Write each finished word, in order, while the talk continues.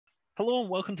Hello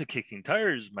and welcome to Kicking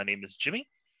Tires. My name is Jimmy,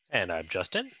 And I'm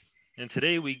Justin. and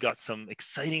today we got some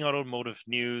exciting automotive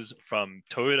news from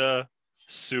Toyota,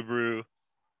 Subaru,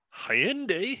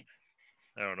 Hyundai.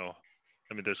 I don't know.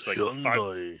 I mean,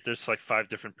 Hyundai. there's like five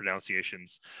different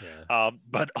pronunciations, Yeah.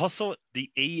 but also the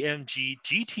AMG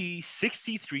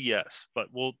GT63S. But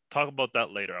we'll talk about that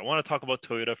later. I want to talk about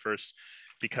Toyota first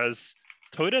because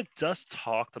Toyota just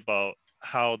talked about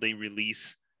how they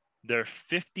release their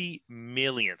 50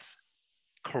 millionth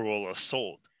Corolla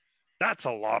sold. That's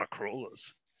a lot of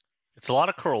Corollas. It's a lot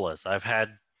of Corollas. I've had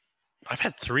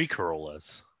three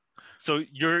Corollas. So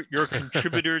you're a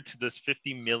contributor to this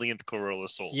 50 millionth Corolla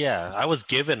sold. Yeah, I was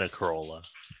given a Corolla.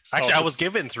 Oh, Actually, I so was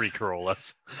given three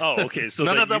Corollas. okay. So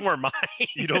None then of you them were mine.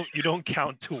 you don't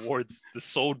count towards the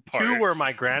sold Two part. were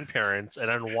my grandparents, and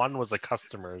then one was a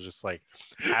customer. Just like,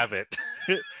 have it.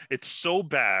 It's so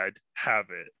bad. Have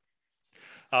it.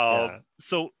 Yeah.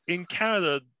 So in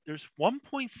Canada, there's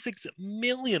 1.6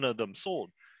 million of them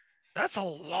sold. That's a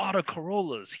lot of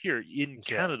Corollas here in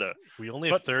Yeah. Canada. We only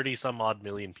have But 30 some odd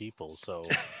million people, so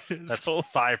that's so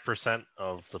 5%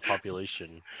 of the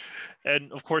population.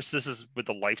 And of course, this is with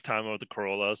the lifetime of the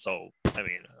Corolla. So, I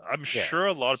mean, I'm Yeah. sure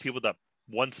a lot of people that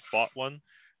once bought one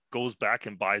goes back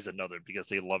and buys another because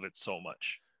they love it so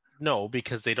much. No,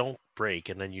 because they don't break,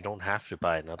 and then you don't have to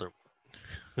buy another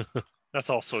one. That's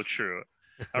also true.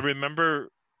 I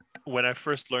remember when I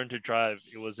first learned to drive,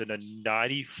 it was in a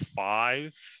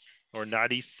 95 or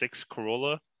 96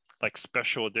 Corolla, like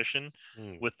special edition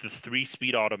Hmm. with the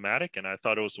 3-speed automatic. And I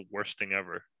thought it was the worst thing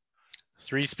ever.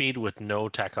 3 speed with no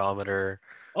tachometer.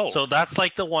 Oh, So that's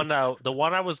like the one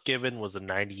I was given was a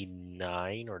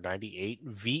 99 or 98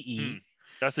 hmm, VE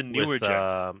that's a with newer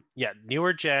gen.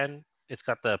 newer gen. It's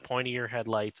got the pointier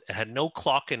headlights. It had no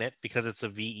clock in it because it's a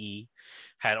VE.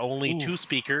 Had only Ooh, two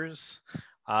speakers.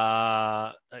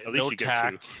 at least No you get two.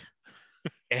 tack.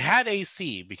 It had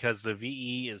AC because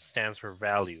the stands for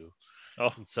value,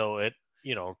 Oh, and so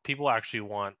people actually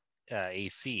want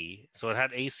AC. So it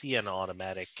had AC and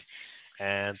automatic,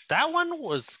 and that one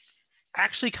was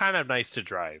actually kind of nice to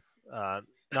drive.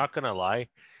 Not gonna lie,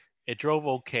 it drove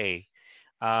okay.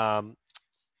 Um,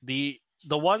 the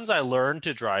ones I learned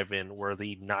to drive in were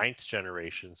the ninth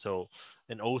generation, so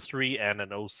an '03 and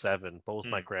an '07, both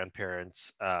my hmm.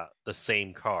 grandparents, the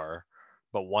same car,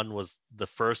 but one was the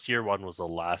first year, one was the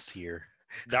last year.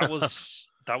 That was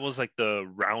like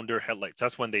the rounder headlights.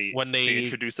 That's when When they they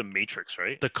introduced a matrix,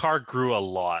 right? the car grew a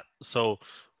lot, so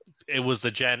it was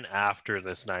the gen after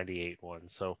this 98 one.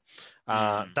 So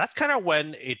Mm, that's kind of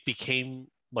when it became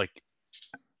like,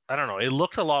 I don't know, it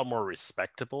looked a lot more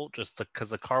respectable just because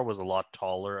the car was a lot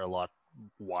taller, a lot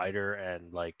wider,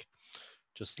 and like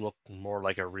just looked more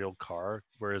like a real car.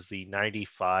 Whereas the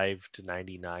 95 to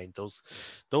 99,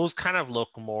 those kind of look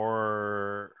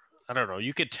more, I don't know,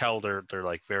 you could tell they're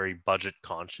like very budget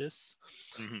conscious.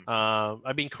 hmm.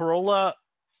 I mean, Corolla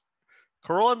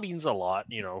means a lot,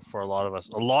 for a lot of us.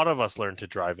 A lot of us learn to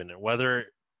drive in it, whether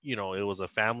it was a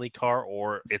family car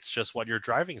or it's just what you're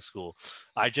driving school.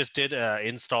 I just did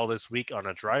install this week on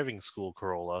a driving school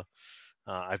Corolla.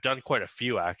 I've done quite a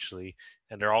few actually,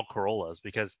 and they're all Corollas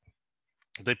because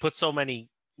they put so many.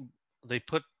 They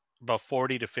put about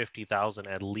 40 to 50,000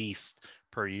 at least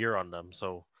per year on them,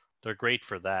 so they're great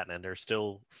for that, and they're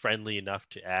still friendly enough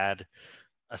to add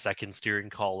a second steering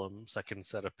column, second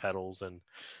set of pedals, and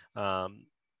um,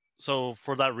 so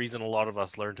for that reason, a lot of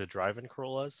us learn to drive in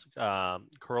Corollas.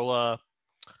 Corolla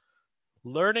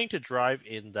learning to drive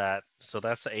in that, so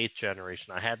that's the eighth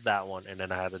generation. I had that one, and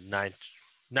then I had a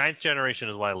ninth generation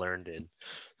is what I learned in.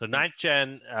 The Hmm. ninth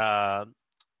gen,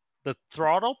 the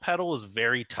throttle pedal is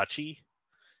very touchy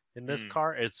in this Hmm.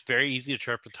 car. It's very easy to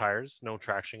trip the tires, no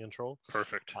traction control.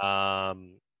 Perfect.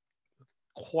 Um,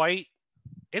 quite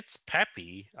it's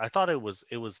peppy. I thought it was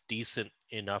decent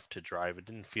enough to drive. It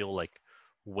didn't feel like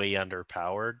way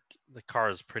underpowered. The car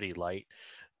is pretty light,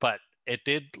 but it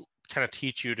did kind of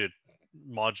teach you to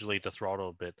modulate the throttle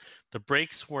a bit. The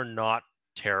brakes were not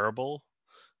terrible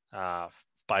uh,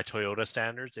 by Toyota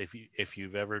standards. If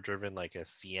you've ever driven like a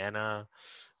Sienna,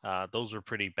 those were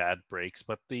pretty bad brakes.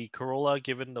 But the Corolla,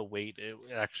 given the weight, it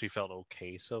actually felt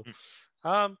okay. So Hmm.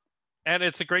 um, and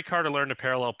it's a great car to learn to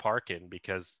parallel park in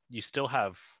because you still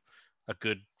have a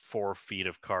good 4 feet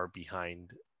of car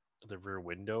behind the rear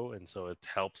window, and so it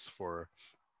helps for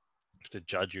to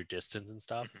judge your distance and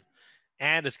stuff. Hmm.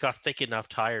 And it's got thick enough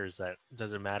tires that it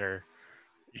doesn't matter.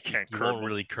 You You, can't you curb won't them.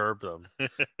 really curb them.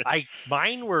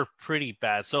 Mine were pretty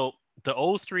bad. So the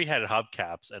 '03 had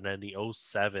hubcaps, and then the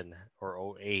 '07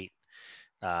 or '08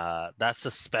 That's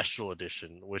a special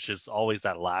edition, which is always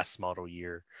that last model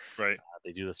year. Right.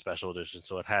 They do the special edition,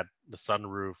 so it had the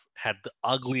sunroof, had the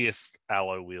ugliest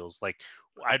alloy wheels. Like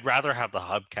I'd rather have the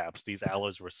hubcaps. These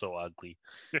alloys were so ugly,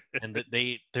 and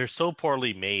they're so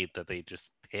poorly made that they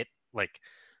just pit. Like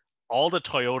all the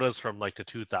Toyotas from like the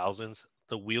 2000s,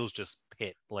 the wheels just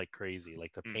pit like crazy.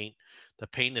 Like the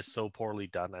paint is so poorly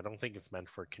done. I don't think it's meant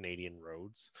for Canadian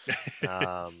roads.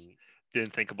 Um,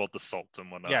 Didn't think about the salt and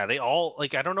whatnot. yeah, they all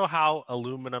like I don't know how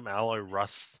aluminum alloy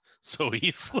rusts so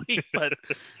easily, but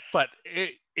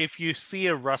if you see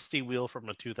a rusty wheel from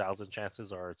a 2000,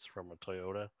 chances are it's from a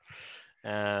Toyota.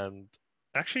 And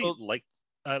Actually, well,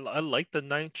 I like the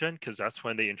ninth gen because that's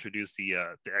when they introduced the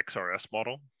XRS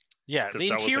model yeah, because the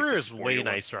that was like interior the is way sportier one.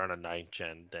 nicer on a 9th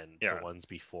gen than the Yeah, ones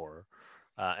before.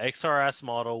 XRS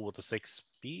model with a yeah, six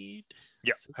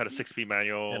had a speed, 6-speed and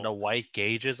manual, the white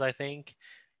gauges, I think.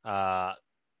 Uh,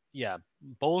 yeah,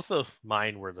 both of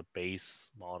mine were the base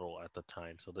model at the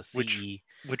time. So the which CE,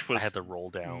 which I had was the roll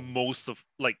downs. most of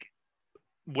like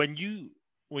when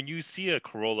you see a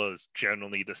Corolla is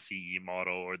generally the CE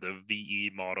model or the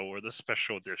VE model or the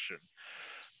special edition.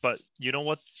 But you know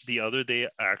what? The other day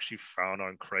I actually found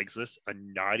on Craigslist a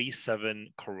 97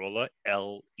 Corolla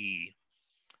LE.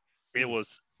 It Hmm.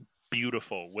 was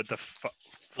beautiful with the Full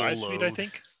 5-speed, I load,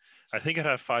 think. I think it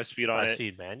had 5-speed on it.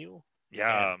 5-speed manual. Damn.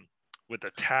 Yeah, with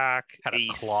the tack, Had a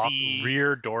clock, AC,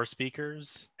 rear door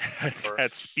speakers. Or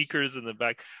had speakers in the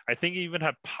back. I think it even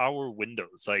had power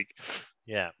windows. Like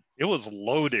yeah, it was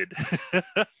loaded.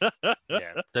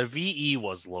 yeah. The VE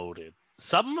was loaded.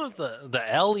 Some of the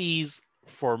LEs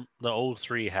for the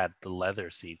O3 had the leather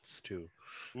seats too,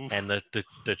 and Oof.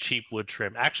 the cheap wood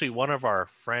trim. Actually, one of our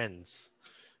friends,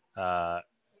 uh,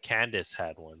 Candace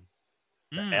had one.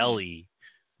 The Mm. LE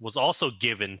was also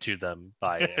given to them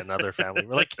by another family.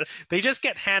 Like they just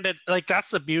get handed. Like that's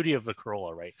the beauty of the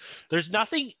Corolla, right? There's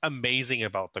nothing amazing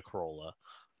about the Corolla,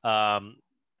 um,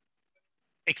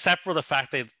 except for the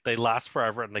fact they last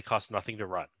forever and they cost nothing to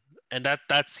run, and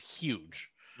that's huge.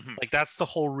 Mhm. Like that's the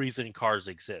whole reason cars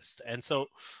exist. And so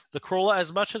the Corolla,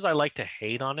 as much as I like to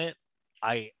hate on it,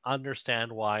 I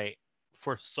understand why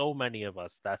for so many of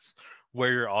us that's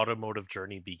where your automotive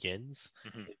journey begins,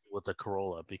 Mhm. is with the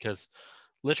Corolla. Because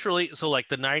literally, so like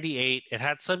the 98, it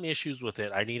had some issues with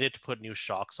it. I needed to put new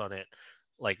shocks on it.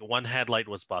 Like one headlight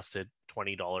was busted,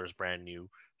 $20 brand new.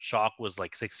 Shock was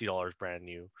like $60 brand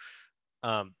new.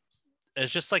 um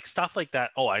it's just like stuff like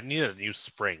that. Oh, I needed a new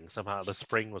spring. Somehow the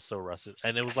spring was so rusted,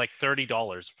 and it was like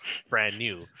 $30 brand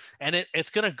new, and it's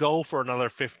gonna go for another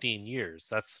 15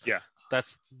 years. Yeah.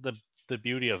 That's the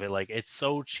beauty of it. Like it's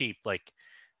so cheap. Like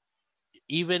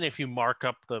even if you mark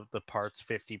up the parts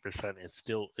 50%, it's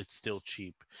still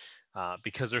cheap,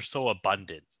 because they're so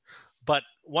abundant. But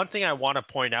one thing I want to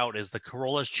point out is the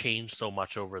Corolla's changed so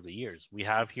much over the years. We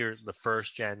have here the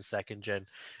first gen, second gen,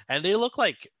 and they look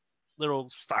like little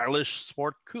stylish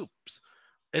sport coupes.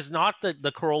 It's not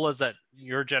the Corollas that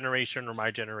your generation or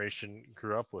my generation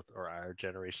grew up with, or our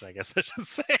generation, I guess I should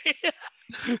say.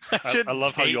 I I shouldn't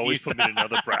love how you taint you. always put me in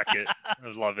another bracket. I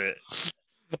love it.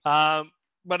 um,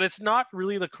 but it's not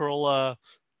really the Corolla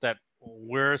that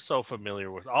we're so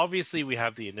familiar with. Obviously, we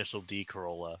have the initial D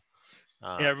Corolla,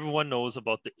 um, Everyone knows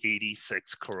about the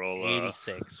 86 Corolla.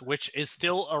 86, which is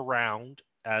still around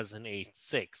as an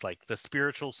 86. Like the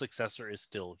spiritual successor is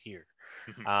still here.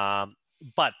 Mhm. Um,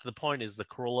 but the point is, the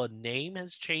Corolla name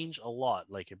has changed a lot.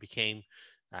 Like it became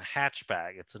a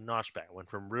hatchback, it's a notchback. It went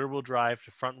from rear wheel drive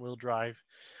to front wheel drive.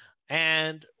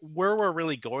 And where we're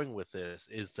really going with this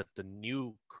is that the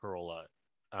new Corolla,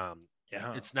 um,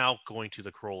 Yeah. it's now going to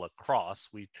the Corolla Cross.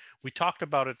 We talked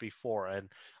about it before,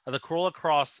 and the Corolla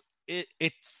Cross,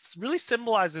 it's really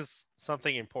symbolizes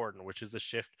something important, which is the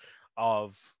shift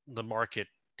of the market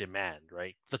demand.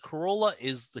 Right, the Corolla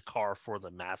is the car for the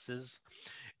masses.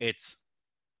 It's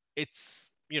it's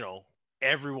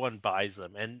everyone buys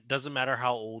them, and doesn't matter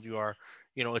how old you are.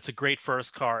 It's a great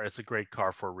first car. It's a great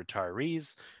car for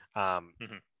retirees. um,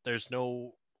 Mhm. there's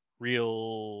no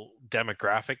real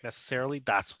demographic necessarily.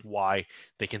 That's why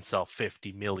they can sell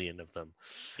 50 million of them.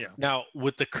 Yeah. Now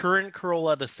with the current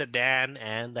Corolla, the sedan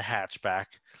and the hatchback,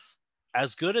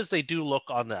 as good as they do look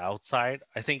on the outside,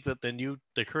 I think that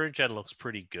the current gen looks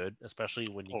pretty good, especially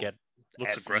when you Oh, get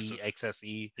looks SE, aggressive.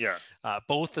 XSE, Yeah.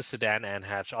 both the sedan and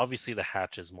hatch. Obviously, the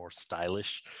hatch is more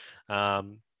stylish.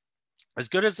 Um, as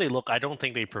good as they look, I don't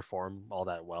think they perform all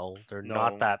that well. They're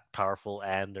not No. that powerful,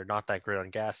 and they're not that great on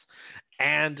gas.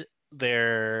 And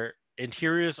their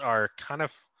interiors are kind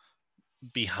of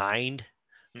behind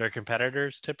Mm. their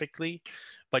competitors typically.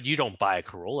 But you don't buy a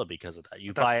Corolla because of that.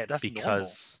 You But that's buy it that's normal.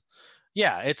 because,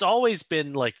 yeah, it's always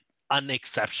been like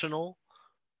unexceptional,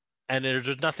 and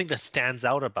there's nothing that stands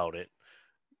out about it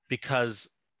because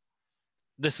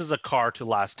this is a car to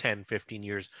last 10, 15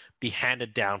 years, be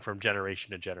handed down from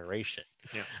generation to generation.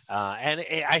 Yeah.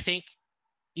 I think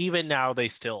even now they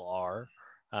still are.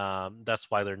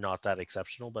 That's why they're not that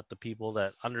exceptional. But the people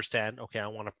that understand, okay, I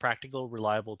want a practical,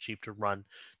 reliable, cheap to run,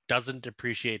 doesn't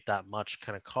depreciate that much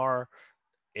kind of car,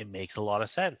 it makes a lot of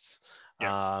sense.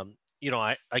 Yeah.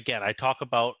 I talk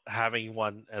about having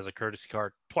one as a courtesy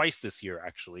car twice this year.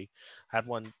 Actually, had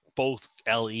one both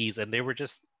LEs, and they were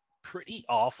just pretty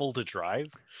awful to drive,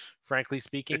 frankly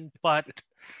speaking. But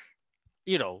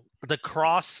the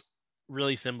cross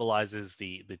really symbolizes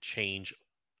the change,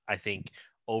 I think,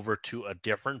 over to a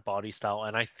different body style.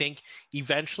 And I think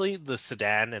eventually the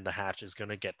sedan and the hatch is going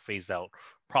to get phased out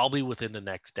probably within the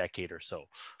next decade or so.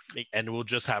 And we'll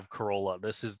just have Corolla.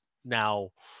 This is now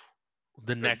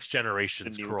the The, next the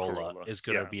generation's new Corolla Corolla. is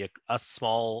going to Yeah. be a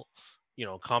small,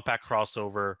 compact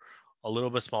crossover, a little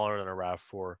bit smaller than a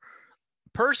RAV4.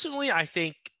 Personally, I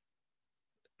think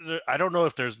I don't know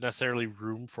if there's necessarily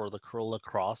room for the Corolla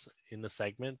Cross in the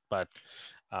segment, but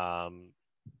um,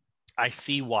 I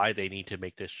see why they need to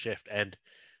make this shift, and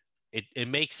it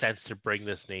makes sense to bring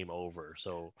this name over.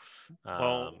 So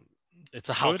Well, it's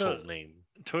a Toyota household name.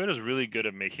 Toyota's really good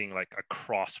at making like a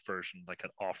cross version, like an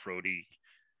off-roady,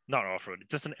 not off-roady,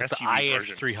 just an Like the SUV IS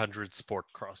version. 300 Sport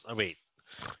Cross. Oh wait,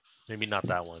 maybe not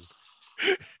that one.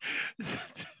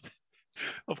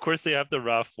 Of course, they have the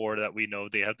RAV4 that we know.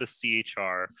 They have the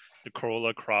CHR, the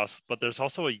Corolla Cross, but there's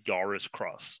also a Yaris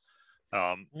Cross.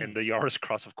 And the Yaris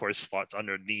Cross, of course, slots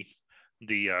underneath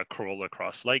the Corolla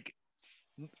Cross. Like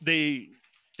they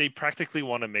they practically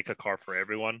want to make a car for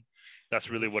everyone. That's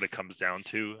really what it comes down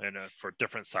to, and for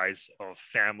different size of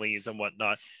families and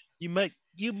whatnot, you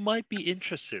might be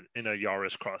interested in a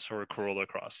Yaris Cross or a Corolla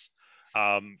Cross.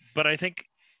 But I think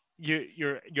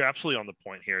you're absolutely on the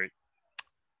point here.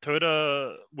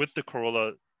 Toyota with the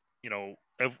Corolla,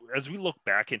 as we look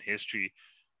back in history,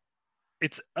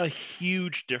 it's a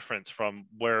huge difference from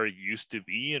where it used to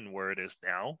be and where it is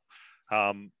now.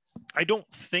 Um, I don't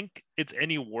think it's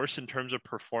any worse in terms of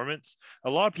performance.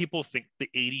 A lot of people think the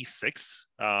 86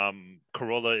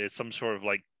 Corolla is some sort of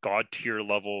like god tier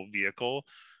level vehicle.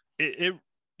 It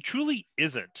truly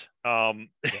isn't.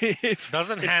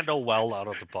 Doesn't handle well out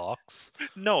of the box.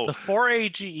 No, The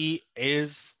 4AGE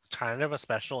is kind of a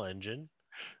special engine,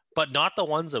 but not the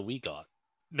ones that we got.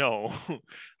 no,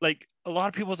 like a lot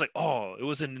of people was like, oh, it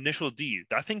was an initial D.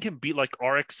 That thing can beat like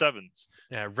RX sevens.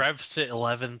 Yeah, revs to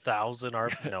 11,000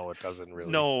 RP. No, it doesn't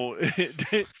really. No,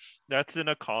 that's in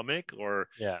a comic or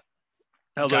Yeah.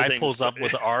 other Guy things, pulls but up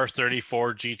with the R34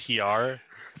 GTR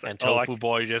it's like, and oh, Tofu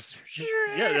Boy just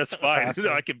yeah, that's fine. past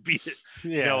I him. can beat it.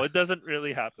 Yeah. No, it doesn't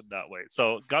really happen that way.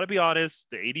 So, gotta be honest,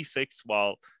 the 86,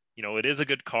 while it is a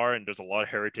good car and there's a lot of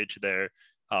heritage there,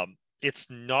 it's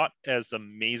not as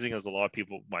amazing as a lot of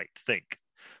people might think.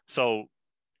 So,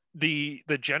 the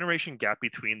generation gap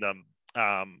between them,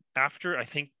 after I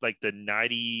think like the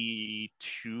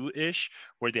 92 ish,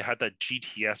 where they had that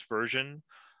GTS version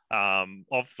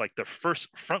of like the first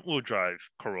front wheel drive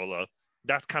Corolla.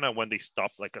 That's kind of when they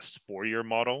stopped like a sportier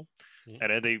model, Mm.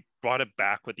 and then they brought it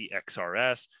back with the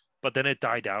XRS, but then it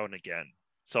died down again.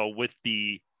 So with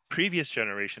the previous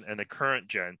generation and the current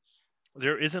gen,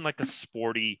 there isn't like a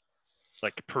sporty,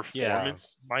 like Yeah.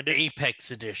 performance minded.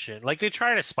 Apex edition. Like they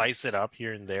try to spice it up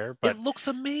here and there, It but looks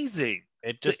amazing.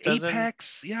 it The just doesn't.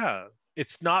 Apex, yeah.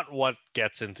 It's not what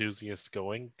gets enthusiasts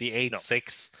going. The No,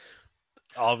 8.6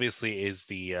 obviously is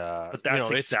the but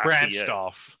that's it's exactly branched it.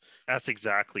 off. That's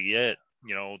exactly it.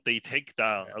 They take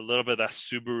that Yeah. a little bit of that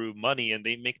Subaru money and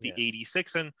they make the Yeah.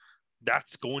 86, and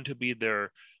that's going to be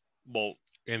their, well,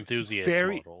 Enthusiast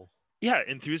very, model. yeah,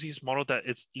 enthusiast model that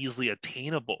it's easily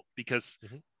attainable because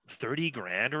Mm-hmm. 30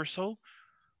 grand or so,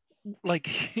 like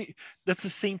that's the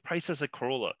same price as a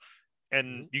Corolla. Mm-hmm.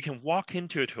 And you can walk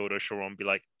into a Toyota showroom and be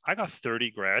like, I got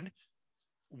 30 grand.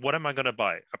 What am I going to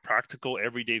buy? A practical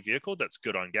everyday vehicle that's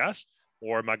good on gas,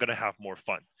 or am I going to have more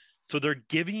fun? So they're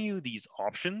giving you these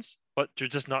options, but they're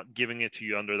just not giving it to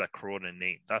you under that Corona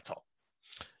name. That's all.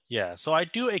 Yeah, so I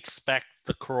do expect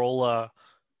the Corolla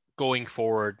going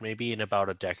forward, maybe in about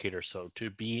a decade or so, to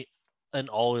be an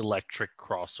all-electric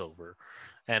crossover.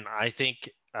 And I think,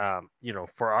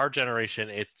 for our generation,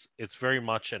 it's very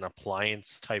much an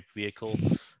appliance type vehicle.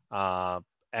 Uh,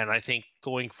 and I think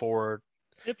going forward,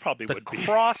 It probably the would be.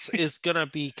 Cross is gonna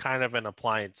be kind of an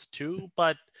appliance too,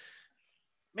 but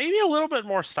maybe a little bit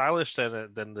more stylish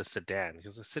than the sedan,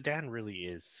 because the sedan really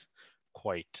is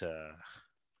quite.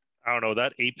 I don't know.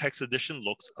 That Apex edition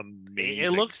looks It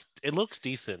amazing. looks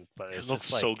decent, but It it's looks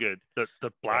just so like good.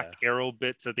 The black yeah. arrow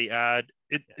bits that they add,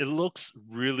 It looks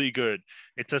really good.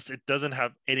 It doesn't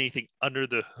have anything under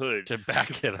the hood to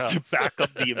back it up. to back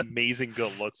up the amazing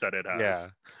good looks that it has. Yeah,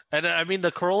 and I mean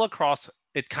the Corolla Cross,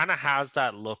 it kind of has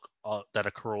that look that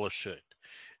a Corolla should.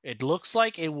 It looks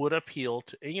like it would appeal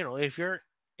to, if you're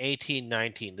 18,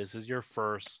 19, this is your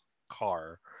first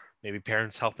car. Maybe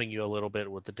parents helping you a little bit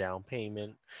with the down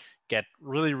payment, get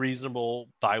really reasonable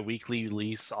bi-weekly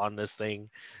lease on this thing.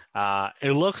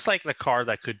 It looks like the car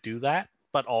that could do that,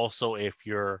 but also if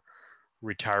you're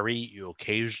retiree, you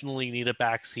occasionally need a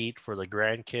back seat for the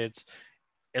grandkids.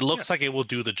 It looks like it will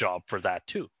do the job for that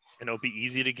too. And it'll be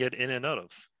easy to get in and out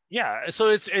of. Yeah, so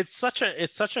it's such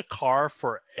a car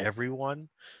for everyone.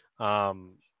 I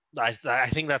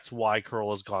think that's why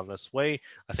Corolla's gone this way.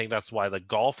 I think that's why the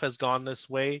Golf has gone this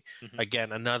way. Mhm.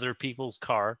 Again, another people's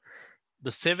car.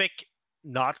 The Civic,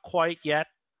 not quite yet,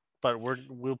 but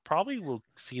we'll probably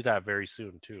see that very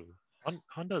soon too.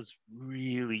 Honda's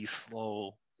really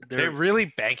slow. They're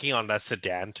really banking on that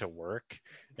sedan to work.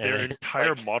 Their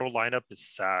entire model lineup is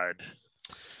sad.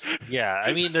 Yeah,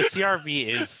 I mean the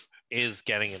CRV is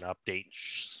getting an update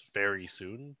very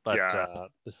soon, but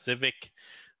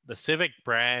the Civic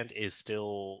brand is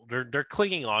still they're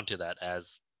clinging onto that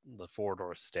as the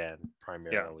four-door sedan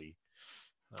primarily.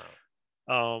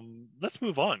 Let's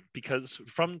move on, because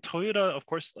from Toyota, of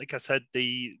course, like I said,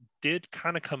 they did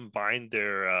kind of combine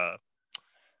their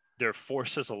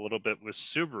forces a little bit with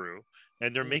Subaru,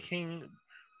 and they're making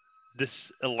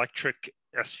this electric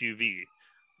SUV.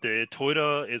 The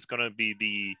Toyota is going to be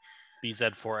the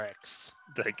BZ4X.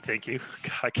 Thank you.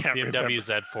 I can't BMW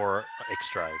remember. Z4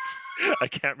 X-Drive. I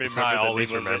can't remember. I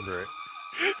always remember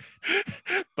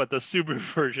it. But the Subaru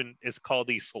version is called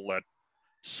the Solterra.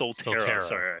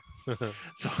 Sorry.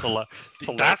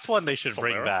 That's one they should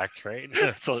bring back, right?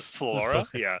 Solara?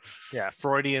 Yeah. Yeah,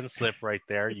 Freudian slip right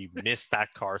there. You missed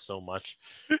that car so much.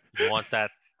 You want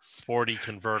that sporty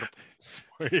convertible.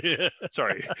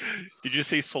 Sorry. Did you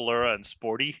say Solara and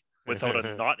sporty without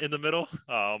a knot in the middle?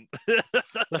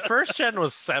 The first gen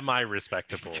was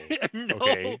semi-respectable. No.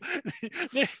 Okay.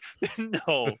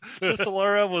 No. The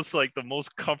Solara was like the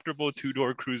most comfortable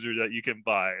two-door cruiser that you can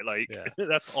buy. Like,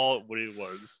 that's all what it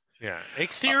was. Yeah.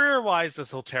 Exterior-wise, the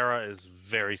Solterra is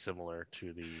very similar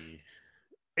to the...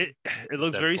 It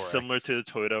looks very similar to the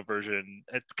Toyota version.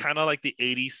 It's kind of like the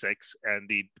 86 and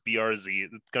the BRZ.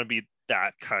 It's going to be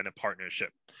that kind of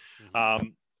partnership. Mm-hmm.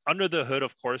 Under the hood,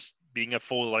 of course, being a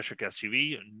full electric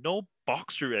SUV, no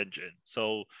Boxer engine.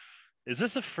 So is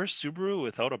this the first Subaru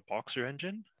without a Boxer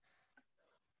engine?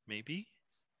 Maybe?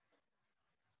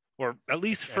 Or at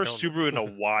least first Subaru in a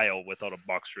while without a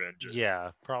Boxer engine.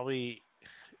 Yeah, probably.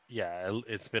 Yeah,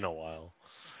 it's been a while.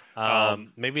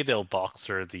 Maybe they'll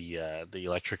Boxer the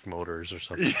electric motors or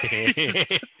something.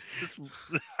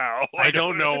 How? I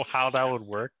don't know how that would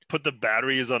work. Put the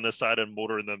batteries on the side and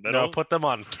motor in the middle. No, put them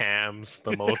on cams.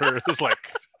 The motor is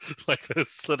like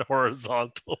this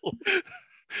horizontal.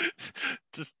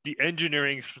 Just the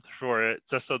engineering for it,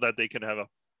 just so that they can have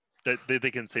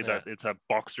they can say that it's a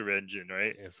Boxer engine,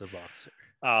 right? It's a Boxer.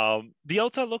 The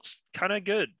outside looks kind of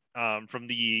good. From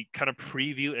the kind of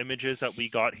preview images that we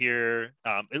got here,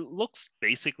 it looks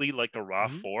basically like a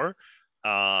RAV4,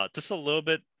 just a little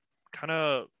bit kind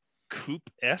of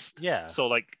coupe-esque. Yeah. So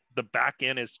like the back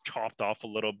end is chopped off a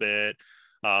little bit,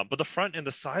 but the front and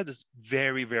the side is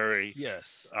very, very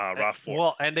RAV4.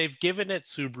 Well, and they've given it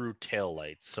Subaru tail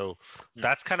lights, so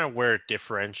that's kind of where it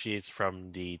differentiates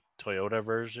from the Toyota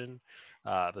version.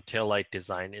 The taillight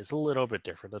design is a little bit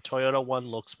different. The Toyota one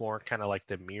looks more kind of like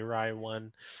the Mirai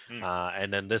one,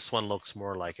 and then this one looks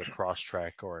more like a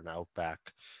Crosstrek or an Outback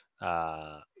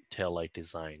taillight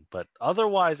design. But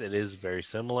otherwise, it is very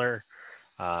similar.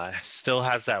 Still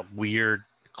has that weird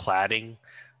cladding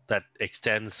that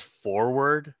extends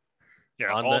forward.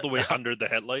 Yeah, all the way under the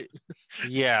headlight.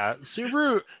 Yeah,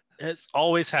 Subaru has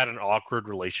always had an awkward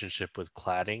relationship with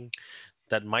cladding.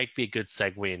 That might be a good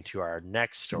segue into our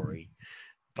next story,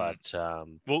 but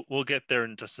we'll get there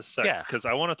in just a sec, because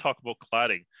I want to talk about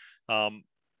cladding.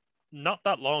 Not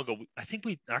that long ago, I think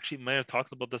we actually might have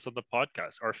talked about this on the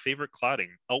podcast. Our favorite cladding,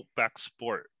 Outback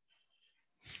Sport.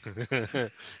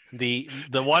 the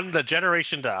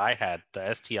generation that I had,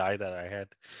 the STI that I had,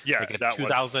 like a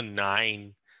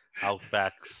 2009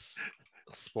 Outback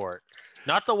Sport.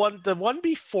 Not the one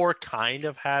before kind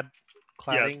of had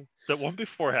cladding. Yeah, the one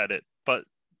before had it. But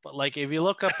like if you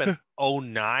look up an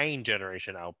 09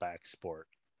 generation Outback Sport,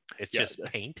 it's just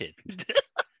painted.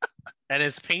 And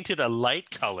it's painted a light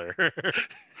color.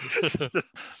 the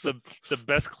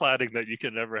best cladding that you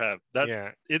can ever have.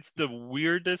 It's the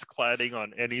weirdest cladding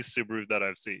on any Subaru that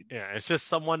I've seen. Yeah, it's just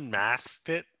someone masked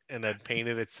it and then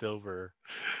painted it silver.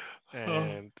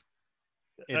 and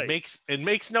I, it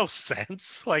makes no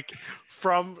sense. Like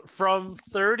from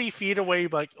 30 feet away,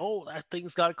 like, oh, that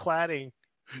thing's got cladding.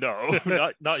 no,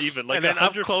 not even like And a then up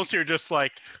hundred close, feet. you're just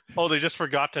like, oh, they just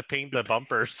forgot to paint the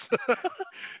bumpers.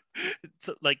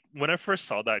 So, like when I first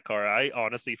saw that car, I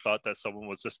honestly thought that someone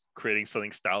was just creating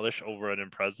something stylish over an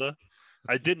Impreza.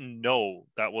 I didn't know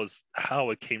that was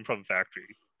how it came from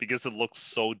factory because it looks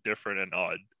so different and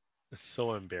odd. It's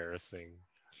so embarrassing.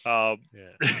 Um,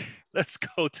 Yeah. let's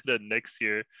go to the next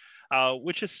here,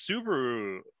 which is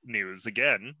Subaru news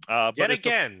again. But Yet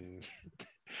again,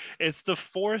 it's the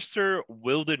Forester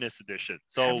Wilderness Edition. have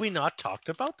So we not talked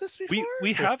about this before?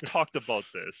 we have talked about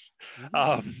this. Mhm.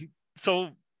 Um,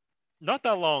 so not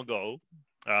that long ago,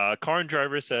 Car and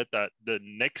Driver said that the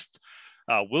next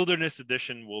Wilderness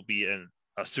Edition will be in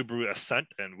a Subaru Ascent,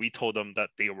 and we told them that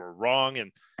they were wrong.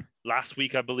 And last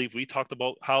week, I believe we talked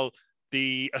about how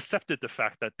they accepted the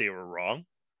fact that they were wrong.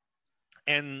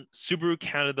 And Subaru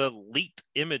Canada leaked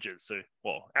images,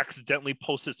 well, accidentally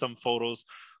posted some photos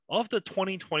of the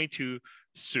 2022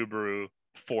 Subaru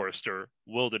Forester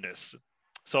Wilderness.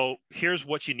 So here's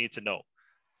what you need to know: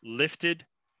 lifted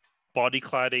body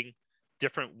cladding,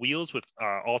 different wheels with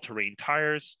all-terrain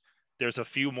tires. There's a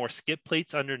few more skid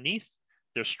plates underneath.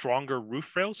 There's stronger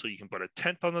roof rails, so you can put a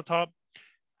tent on the top.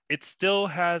 It still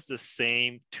has the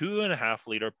same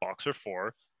 2.5-liter Boxer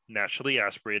 4, naturally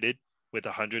aspirated with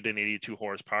 182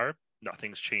 horsepower.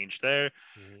 Nothing's changed there.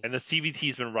 Mhm. And the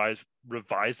CVT's been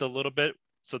revised a little bit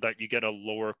so that you get a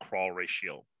lower crawl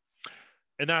ratio.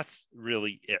 And that's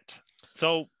really it.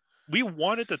 So we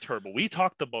wanted the turbo. We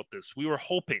talked about this. We were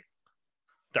hoping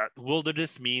that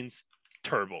wilderness means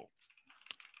turbo.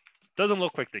 It doesn't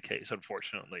look like the case,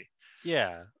 unfortunately.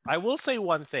 Yeah, I will say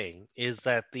one thing is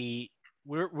that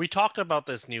we talked about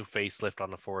this new facelift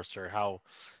on the Forester, how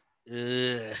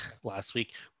last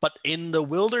week, but in the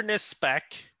wilderness spec,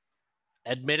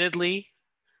 admittedly,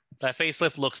 that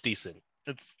facelift looks decent.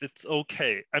 It's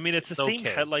okay. I mean, it's the It's same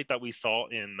okay. headlight that we saw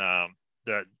in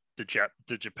the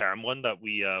Japan one that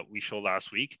we showed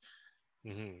last week.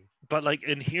 Hmm. But like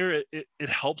in here, it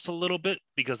helps a little bit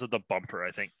because of the bumper.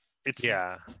 I think it's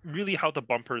Yeah. really how the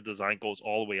bumper design goes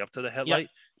all the way up to the Yep. headlight.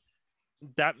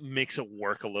 That makes it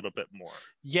work a little bit more.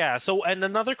 Yeah. So, and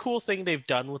another cool thing they've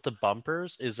done with the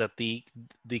bumpers is that the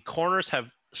corners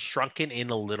have shrunken in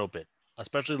a little bit,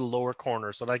 especially the lower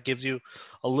corner. So that gives you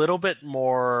a little bit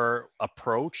more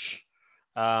approach.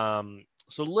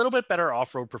 So a little bit better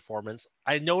off-road performance.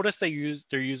 I noticed they're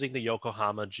using the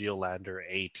Yokohama Geolandar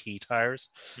AT tires,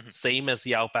 Mhm. same as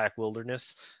the Outback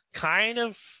Wilderness. Kind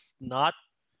of not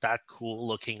that cool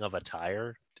looking of a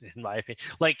tire, in my opinion.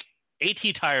 Like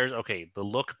AT tires, okay, the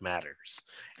look matters,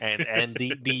 and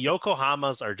the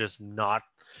Yokohamas are just not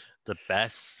the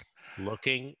best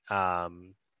looking.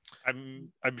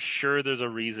 I'm sure there's a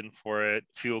reason for it,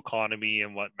 fuel economy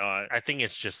and whatnot. I think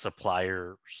it's just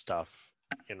supplier stuff,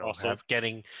 Also, have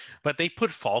getting, but they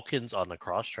put Falcons on the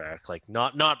cross track, like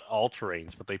not all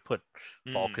terrains, but they put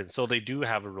mm, Falcons, so they do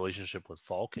have a relationship with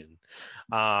Falcon,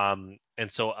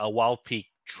 and so a Wild Peak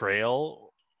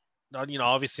Trail, not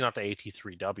obviously not the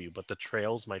AT3W, but the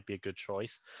trails might be a good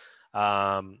choice.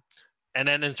 Um, and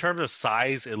then in terms of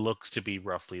size, it looks to be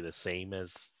roughly the same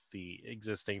as the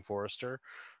existing Forester,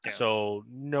 yeah. so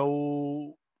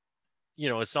no,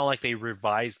 it's not like they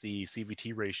revised the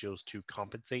CVT ratios to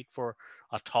compensate for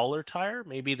a taller tire.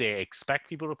 Maybe they expect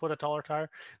people to put a taller tire.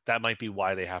 That might be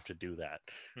why they have to do that.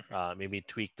 Mhm. Maybe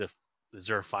tweak the. Is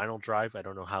there a final drive? I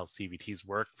don't know how CVTs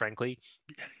work, frankly.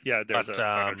 Yeah, there's But a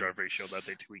final drive ratio that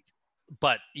they tweak.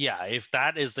 yeah, if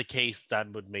that is the case, that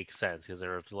would make sense because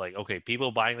they're like, okay,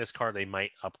 people buying this car, they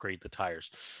might upgrade the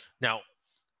tires. Now,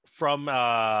 from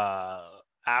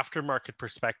aftermarket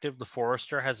perspective, the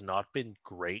Forester has not been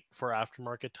great for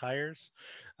aftermarket tires.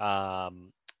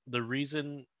 Um, the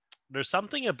reason there's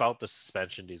something about the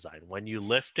suspension design. When you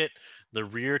lift it, the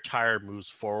rear tire moves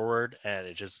forward, and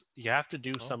you have to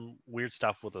do Oh, some weird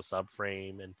stuff with the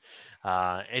subframe, and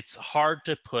it's hard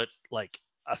to put like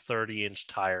a 30-inch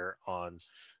tire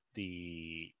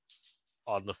the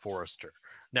on the Forester.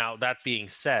 Now that being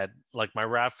said, like my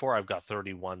Rav4, I've got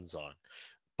 31s on.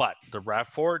 But the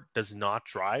RAV4 does not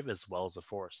drive as well as a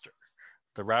Forester.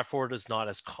 The RAV4 is not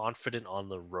as confident on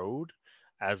the road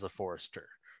as a Forester.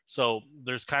 So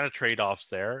there's kind of trade-offs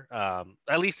there.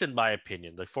 At least in my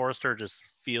opinion, the Forester just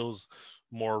feels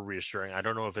more reassuring. I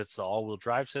don't know if it's the all-wheel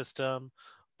drive system,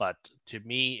 but to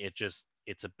me,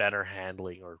 it's a better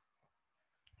handling or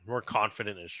more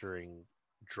confident assuring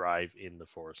drive in the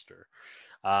Forester.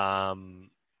 Um,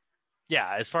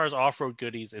 yeah, as far as off-road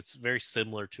goodies, it's very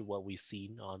similar to what we've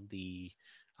seen on the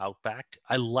Outback.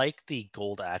 I like the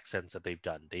gold accents that they've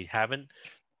done. They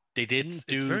didn't It's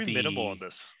do very minimal the. on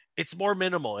this. It's more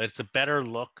minimal. It's a better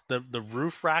look. The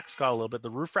roof racks got a little bit. The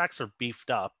roof racks are beefed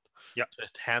up Yeah.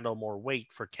 to handle more weight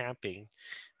for camping.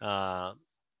 Uh,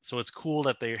 so it's cool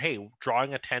that they're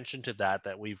drawing attention to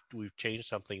that we've changed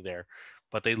something there,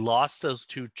 but they lost those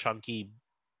two chunky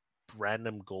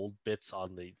random gold bits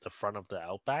on the front of the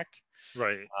Outback.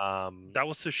 Right. Um, That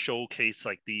was to showcase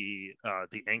like the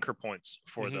anchor points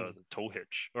for mhm, the tow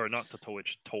hitch, or not the tow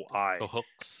hitch, tow eye. the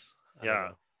hooks. I don't Yeah.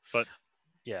 know. But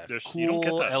Yeah, there's you don't get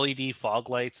cool that LED fog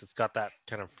lights. It's got that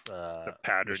kind of the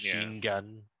pattern, yeah. machine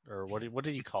gun, or what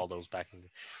did you call those back in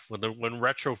when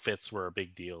retrofits were a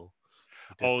big deal?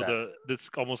 They did Oh, that. this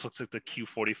almost looks like the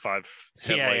Q45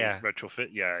 Yeah, headlight yeah, retrofit.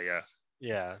 Yeah, yeah.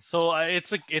 yeah. So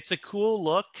it's a cool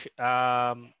look.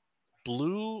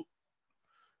 Blue.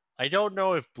 I don't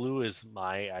know if blue is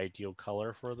my ideal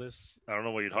color for this I don't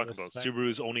know what you're for talking this about. spec.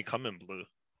 Subarus only come in blue.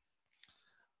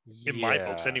 In my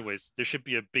books, Yeah, anyways, there should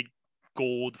be a big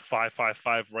gold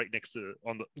 555 right next to just yeah.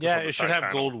 on the It should side have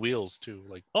panel. gold wheels too.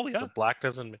 Like Oh the yeah. black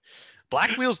doesn't.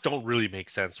 Black wheels don't really make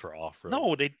sense for off road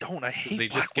No, they don't. I because hate they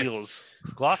black just get wheels.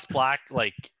 gloss black.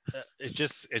 Like it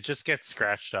just gets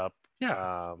scratched up.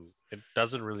 Yeah. It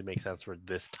doesn't really make sense for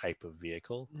this type of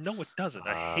vehicle. No, it doesn't.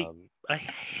 Um, I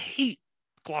hate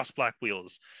gloss black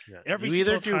wheels. yeah. Every You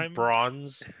either single do time.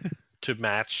 bronze to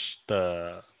match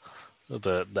the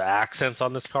accents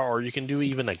on this car, or you can do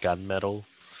even a gunmetal,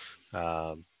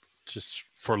 just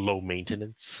for low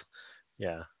maintenance.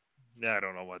 Yeah, Yeah, I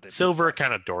don't know what they put silver that.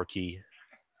 kind of dorky.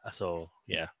 So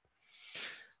yeah,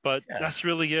 But yeah, that's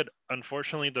really it.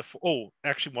 Unfortunately,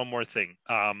 actually, one more thing.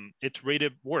 It's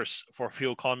rated worse for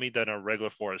fuel economy than a regular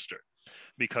Forester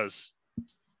because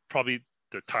probably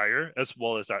the tire as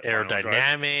well as that final drive,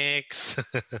 aerodynamics,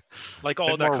 like bit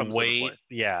all that more comes into play. weight.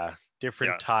 Yeah,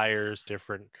 different Yeah, tires,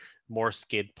 different more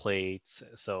skid plates.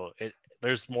 So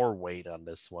there's more weight on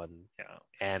this one, yeah.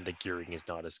 and the gearing is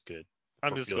not as good I'm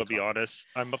for just fuel gonna be economy. honest.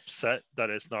 I'm upset that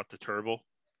it's not the turbo.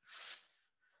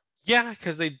 Yeah,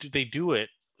 because they do it,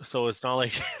 so it's not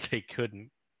like they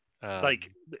couldn't. Like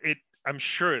Um, it, I'm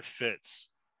sure it fits.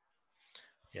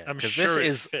 yeah, I'm because this sure it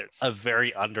is a fits.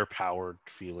 very underpowered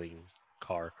feeling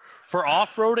car. For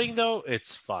off-roading though,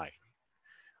 it's fine.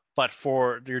 But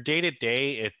for your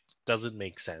day-to-day, it doesn't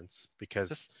make sense because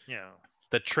Just yeah,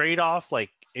 the trade-off, like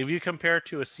if you compare it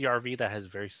to a CRV that has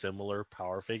very similar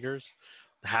power figures,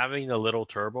 having a little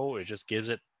turbo, it just gives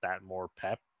it that more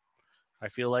pep. I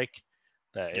feel like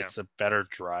that yeah, it's a better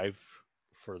drive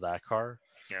for that car.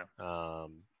 yeah.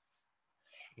 Um,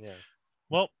 yeah.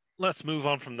 Well, let's move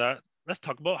on from that. Let's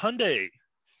talk about Hyundai.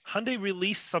 Hyundai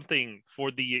released something for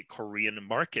the Korean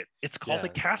market. It's called a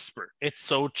Yeah. Casper. It's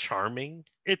so charming.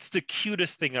 It's the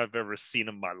cutest thing I've ever seen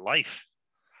in my life.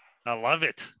 I love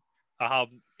it.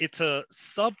 It's a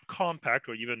subcompact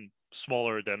or even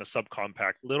smaller than a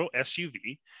subcompact little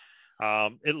SUV.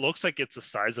 It looks like it's the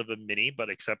size of a Mini, but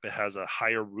except it has a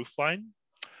higher roofline.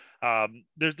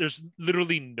 There's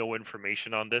literally no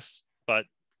information on this, but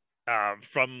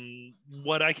from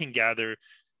what I can gather,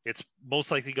 it's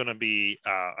most likely going to be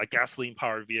a gasoline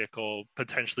powered vehicle,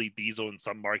 potentially diesel in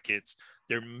some markets.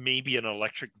 There may be an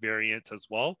electric variant as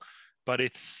well, but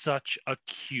it's such a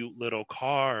cute little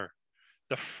car.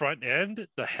 The front end,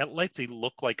 the headlights, they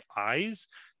look like eyes.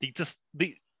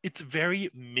 It's very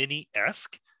mini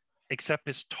esque, except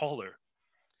it's taller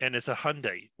and it's a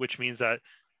Hyundai, which means that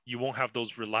you won't have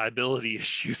those reliability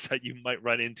issues that you might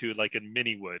run into like a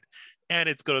Mini would. And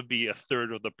it's going to be a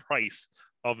third of the price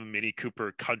of a Mini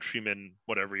Cooper Countryman,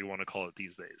 whatever you want to call it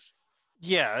these days.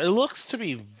 Yeah, it looks to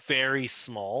be very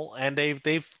small, and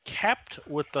they've kept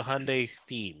with the Hyundai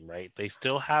theme, right? They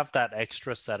still have that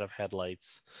extra set of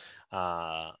headlights,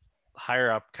 uh, higher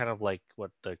up, kind of like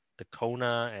what the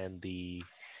Kona and the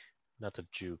not the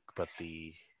Juke, but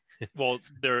the Well,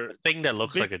 they're thing that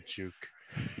looks they, like a Juke,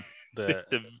 they,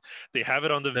 the they have it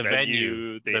on the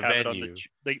venue. They the have it on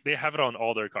venue. they have it on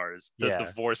all their cars. The Yeah,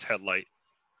 divorce headlight,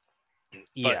 but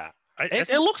yeah. I It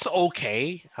think looks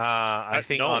okay. I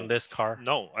think on no, this car.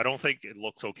 no, I don't think it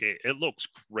looks okay. It looks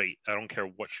great. I don't care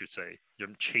what you say. You're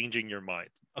changing your mind.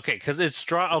 Okay, because it's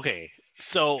strong. Okay,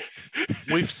 so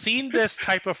we've seen this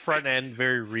type of front end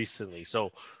very recently.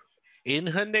 So in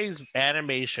Hyundai's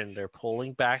animation, they're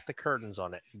pulling back the curtains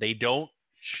on it. They don't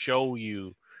show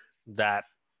you that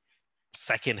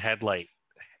second headlight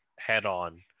head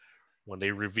on when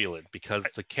they reveal it because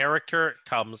the character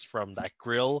comes from that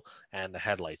grille and the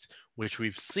headlights, which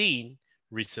we've seen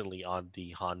recently on the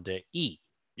Honda E.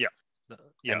 Yeah,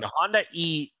 yeah. And the Honda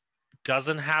E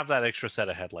doesn't have that extra set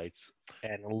of headlights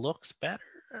and it looks better.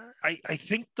 I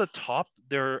think the top,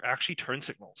 they're actually turn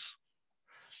signals.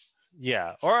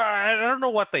 Yeah, or I don't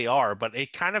know what they are, but it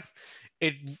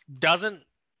doesn't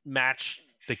match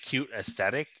the cute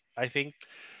aesthetic. I think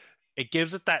it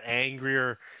gives it that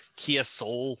angrier Kia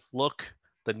Soul look,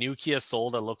 the new Kia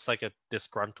Soul that looks like a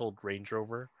disgruntled Range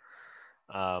Rover.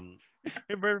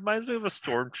 It reminds me of a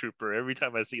stormtrooper every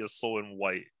time I see a soul in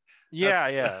white. Yeah,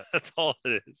 yeah. That's all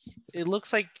it is. It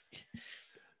looks like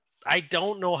I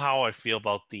don't know how I feel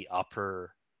about the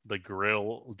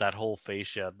grill, that whole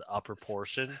fascia, the upper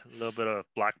portion. A little bit of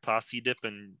black plasti dip,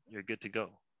 and you're good to go.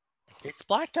 It's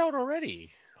blacked out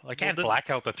already. I can't then,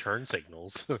 black out the turn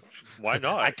signals. Why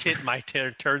not? I tint my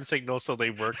turn signals so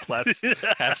they work less.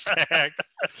 Hashtag.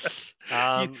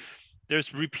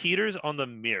 There's repeaters on the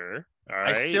mirror. All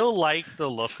right. I still like the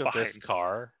It's look of this fine.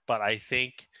 car, but I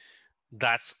think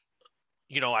that's,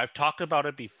 I've talked about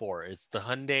it before. It's the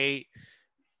Hyundai,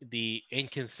 the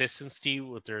inconsistency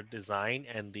with their design,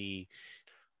 and the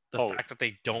fact that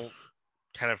they don't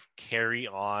kind of carry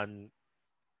on,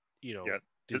 Yeah.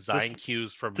 design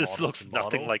cues from This model looks to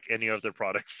nothing model. like any of their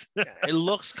products. Yeah, it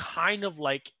looks kind of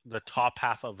like the top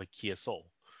half of a Kia Soul,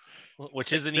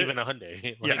 which isn't even a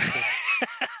Hyundai. Yeah.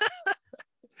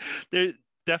 There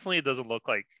definitely doesn't look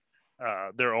like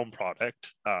their own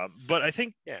product. But I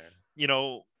think,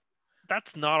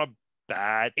 that's not a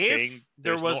bad thing. If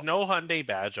there was no Hyundai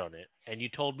badge on it, and you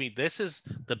told me this is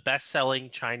the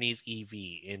best-selling Chinese EV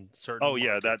in certain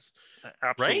markets, I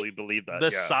absolutely right? believe that.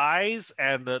 The size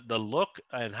and the look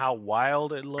and how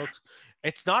wild it looks,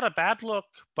 it's not a bad look,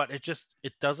 but it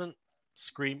doesn't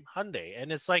scream Hyundai.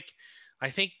 And it's like, I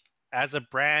think as a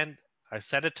brand, I've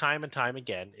said it time and time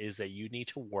again, is that you need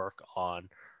to work on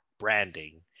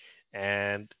branding.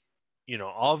 And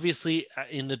obviously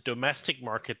in the domestic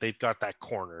market, they've got that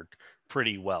cornered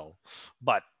pretty well.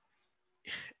 But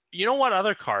you know what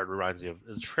other car it reminds me of?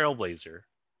 Is Trailblazer.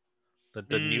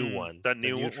 The new one. That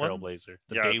new one? Trailblazer.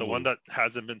 The one that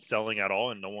hasn't been selling at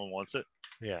all and no one wants it.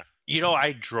 Yeah.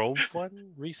 I drove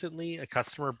one recently. A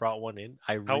customer brought one in.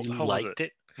 I really liked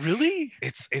it. Really?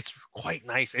 It's quite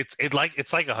nice. It's like a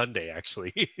Hyundai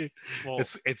actually. Well,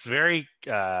 it's very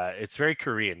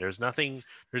Korean. There's nothing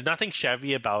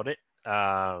Chevy about it.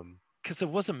 Because it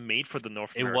wasn't made for the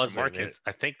North American market.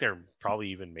 I think they're probably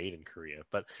even made in Korea,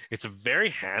 but it's a very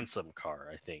handsome car,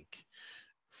 I think.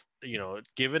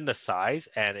 Given the size,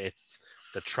 and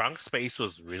the trunk space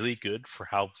was really good for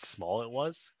how small it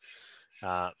was.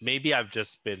 Maybe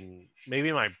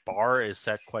my bar is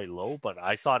set quite low, but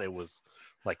I thought it was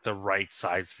like the right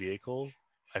size vehicle.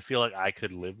 I feel like I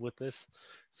could live with this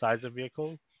size of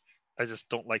vehicle. I just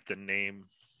don't like the name.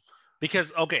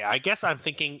 Because, okay, I guess I'm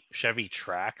thinking Chevy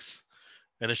Trax,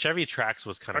 and the Chevy Trax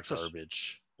was kind of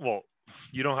garbage. Well,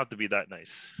 you don't have to be that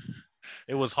nice.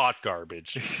 It was hot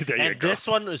garbage. And this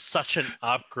one is such an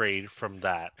upgrade from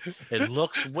that. It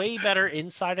looks way better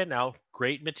inside and out.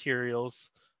 Great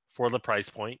materials for the price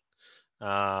point.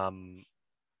 I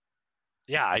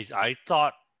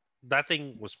thought that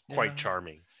thing was quite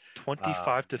charming.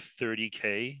 25 to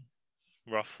 30K,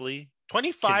 roughly.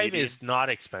 25 Canadian. Is not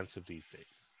expensive these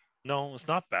days. No, it's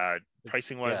not bad.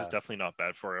 Pricing wise, it's definitely not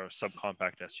bad for a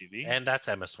subcompact SUV. And that's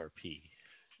MSRP.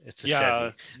 It's a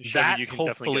Chevy. That you can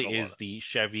hopefully is the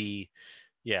Chevy.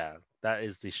 Yeah, that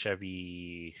is the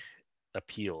Chevy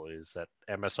appeal, is that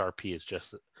MSRP is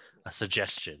just a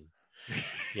suggestion.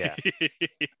 Yeah.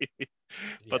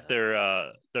 But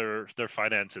their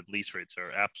finance and lease rates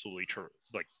are absolutely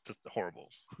just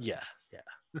horrible. Yeah.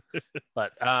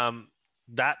 But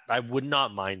that I would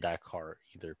not mind that car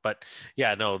either. But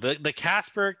yeah, no, the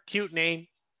Casper, cute name,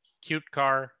 cute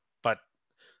car, but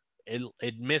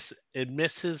it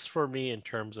misses for me in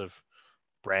terms of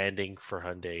branding for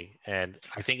Hyundai, and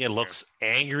I think it looks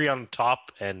angry on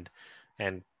top and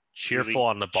cheerful really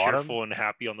on the bottom. Cheerful and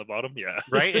happy on the bottom, yeah.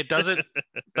 Right? It doesn't.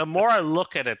 The more I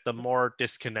look at it, the more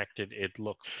disconnected it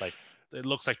looks like. It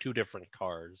looks like two different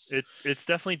cars. It's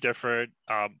definitely different.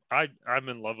 I'm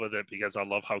in love with it because I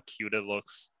love how cute it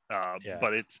looks.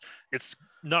 But it's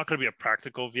not going to be a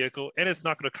practical vehicle, and it's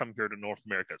not going to come here to North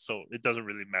America, so it doesn't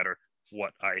really matter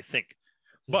what I think.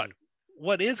 But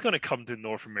what is going to come to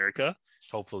North America,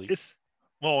 hopefully, this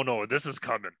is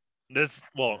coming.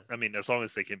 I mean, as long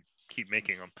as they can keep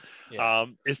making them,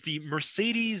 is the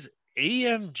Mercedes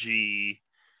AMG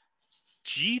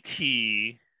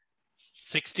GT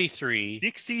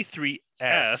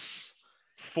 63S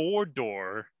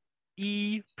 4-door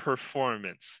E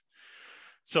Performance.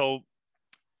 So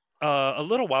a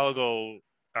little while ago,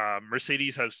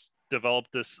 Mercedes has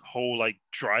developed this whole like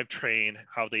drivetrain,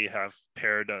 how they have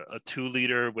paired a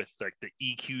 2-liter with like the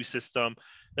EQ system,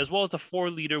 as well as the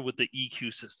 4-liter with the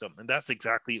EQ system. And that's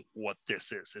exactly what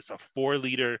this is. It's a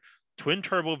 4-liter twin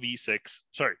turbo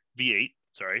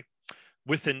V8,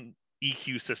 with an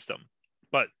EQ system.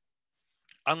 But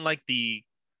unlike the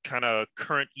kind of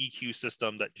current EQ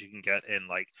system that you can get in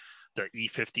like the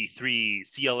E53,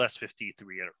 CLS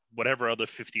 53, or whatever other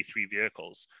 53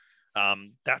 vehicles,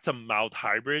 that's a mild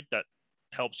hybrid that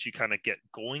helps you kind of get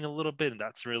going a little bit, and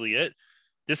that's really it.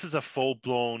 This is a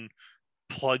full-blown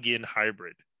plug-in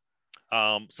hybrid.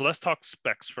 So let's talk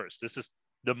specs first. This is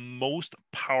the most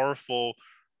powerful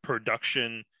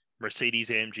production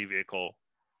Mercedes-AMG vehicle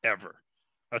ever.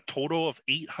 A total of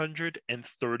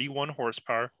 831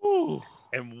 horsepower Ooh.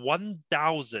 and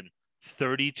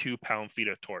 1,032 pound-feet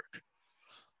of torque.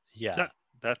 Yeah.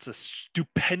 That's a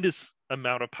stupendous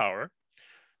amount of power.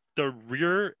 The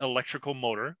rear electrical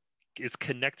motor is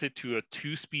connected to a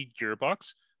 2-speed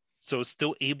gearbox, so it's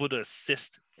still able to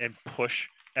assist and push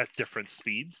at different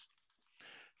speeds.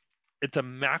 It's a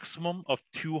maximum of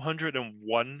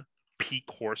 201 peak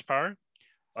horsepower,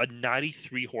 a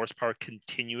 93 horsepower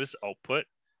continuous output.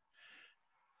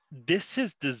 This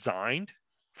is designed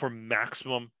for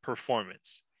maximum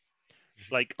performance.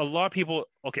 Like a lot of people,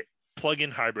 okay,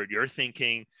 plug-in hybrid, you're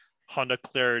thinking Honda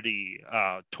Clarity,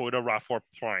 Toyota RAV4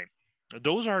 Prime.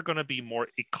 Those are going to be more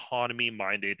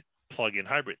economy-minded plug-in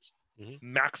hybrids.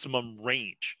 Mm-hmm. Maximum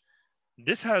range.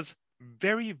 This has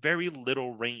very, very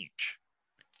little range.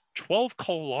 12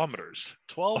 kilometers.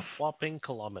 12 whopping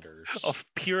kilometers of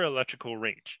pure electrical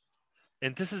range.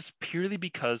 And this is purely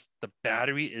because the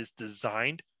battery is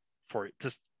designed for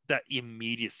just that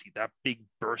immediacy, that big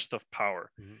burst of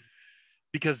power. Mm-hmm.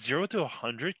 Because 0 to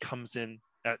 100 comes in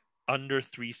at under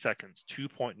 3 seconds,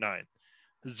 2.9.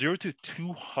 0 to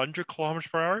 200 kilometers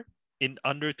per hour in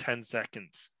under 10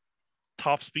 seconds.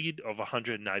 Top speed of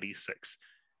 196.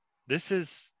 This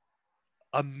is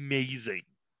amazing.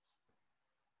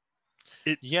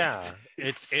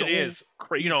 It's so it is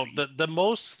crazy. You know, the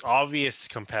most obvious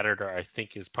competitor I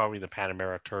think is probably the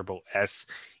Panamera Turbo S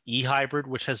E-Hybrid,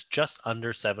 which has just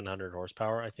under 700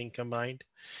 horsepower, I think, combined.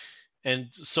 And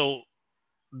so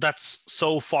that's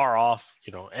so far off,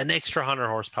 you know, an extra 100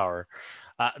 horsepower.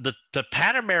 The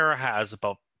Panamera has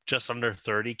about just under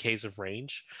 30 Ks of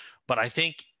range, but I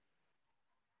think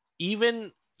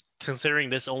even considering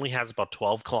this only has about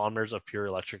 12 kilometers of pure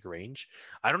electric range,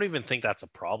 I don't even think that's a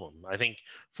problem. I think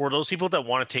for those people that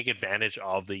want to take advantage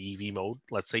of the EV mode,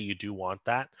 let's say you do want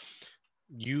that,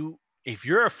 if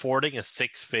you're affording a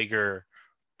 6-figure,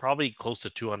 probably close to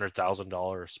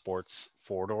 $200,000 sports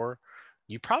 4-door,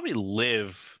 you probably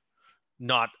live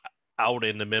not out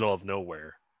in the middle of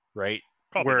nowhere, right?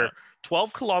 Probably Where not.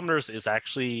 12 kilometers is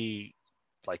actually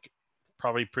like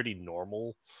probably pretty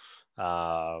normal.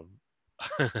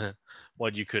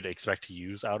 What you could expect to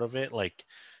use out of it. Like,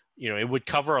 you know, it would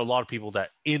cover a lot of people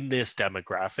that in this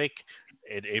demographic,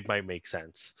 it might make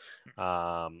sense.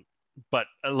 But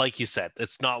like you said,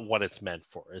 it's not what it's meant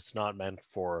for. It's not meant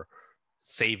for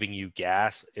saving you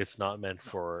gas. It's not meant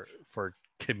for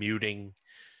commuting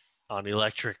on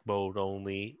electric mode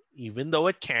only, even though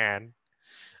it can.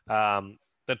 The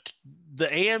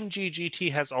AMG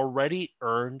GT has already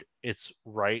earned its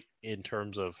right in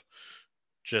terms of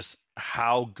just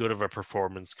how good of a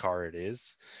performance car it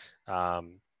is.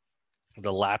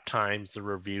 The lap times, the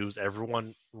reviews,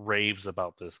 everyone raves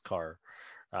about this car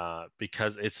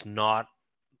because it's not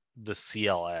the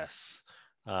CLS.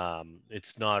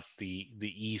 It's not the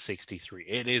E63.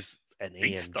 It is an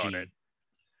Based on it. AMG.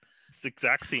 It's the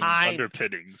exact same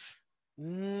underpinnings.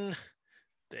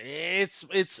 It's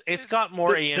got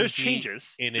more AMG. There's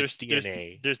changes in its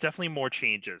DNA. There's definitely more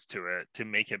changes to it to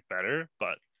make it better,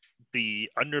 but the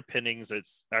underpinnings,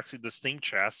 it's actually the same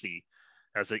chassis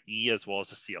as an E as well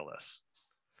as a CLS.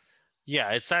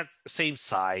 Yeah, it's that same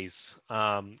size,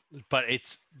 but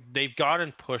they've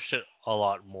gotten pushed it a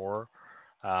lot more.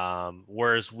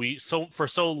 Whereas for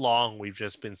so long we've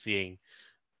just been seeing,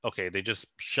 okay, they just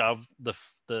shove the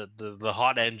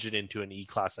hot engine into an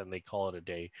E-Class and they call it a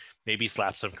day. Maybe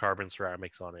slap some carbon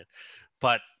ceramics on it,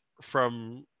 but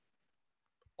from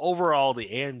overall, the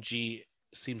AMG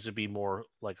seems to be more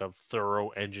like a thorough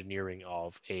engineering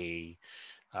of a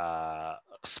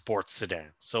sports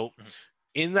sedan. So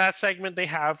in that segment, they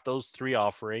have those 3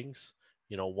 offerings.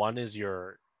 You know, one is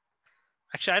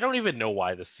actually, I don't even know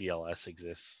why the CLS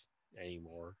exists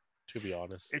anymore, to be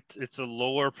honest. It's a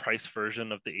lower price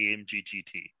version of the AMG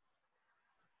GT.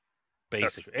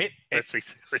 Basically. That's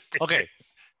basically okay.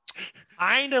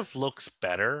 Kind of looks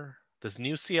better. This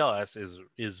new CLS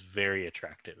is very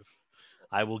attractive.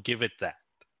 I will give it that.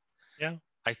 Yeah.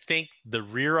 I think the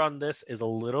rear on this is a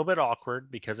little bit awkward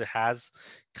because it has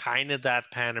kind of that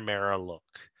Panamera look,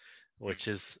 which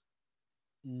is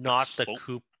That not the slope.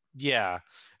 coupe. Yeah,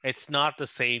 it's not the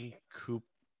same coupe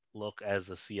look as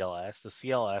the CLS. The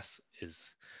CLS is,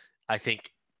 I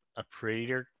think, a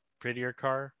prettier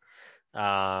car.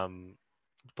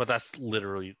 But that's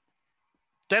literally.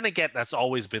 Then again, that's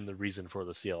always been the reason for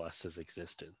the CLS's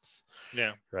existence,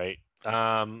 Yeah. right?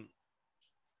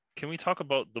 Can we talk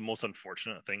about the most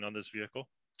unfortunate thing on this vehicle?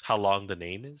 How long the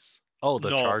name is? Oh, the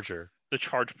No, Charger. the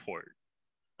charge port.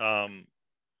 Um,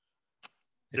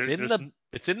 It's there, in there's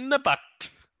the butt.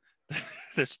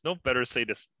 there's no better say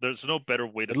this. There's no better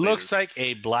way to It say looks this. like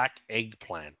a black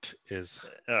eggplant.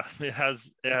 It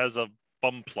has a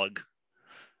bum plug.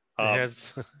 It Um,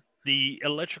 has the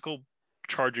electrical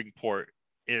charging port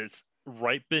is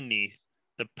right beneath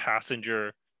the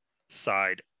passenger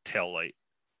side tail light,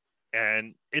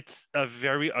 and it's a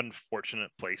very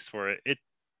unfortunate place for it.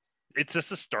 It's just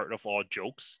the start of all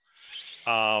jokes.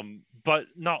 But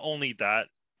not only that,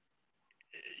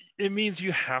 it means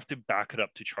you have to back it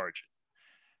up to charge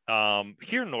it.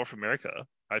 Here in North America,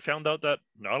 I found out that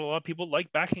not a lot of people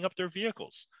like backing up their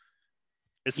vehicles,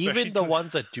 especially even the to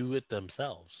ones that do it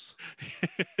themselves,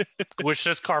 which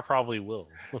this car probably will.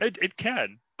 it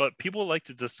can, but people like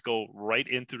to just go right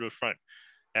into the front.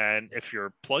 And if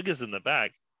your plug is in the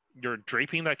back, you're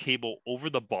draping that cable over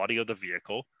the body of the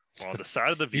vehicle or on the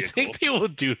side of the You vehicle. think people will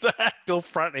do that? Go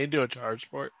front into a charge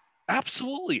port?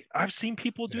 Absolutely. I've seen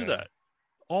people do Yeah. that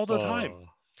all the time. Oh,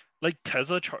 Like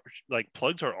Tesla charge, like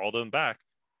plugs are all the way back.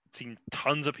 I've seen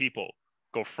tons of people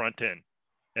go front in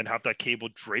and have that cable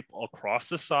drape across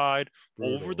the side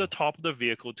over the brutal. top of the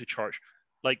vehicle to charge.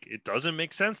 Like it doesn't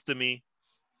make sense to me,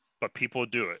 but people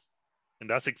do it. And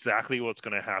that's exactly what's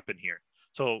going to happen here.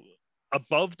 So,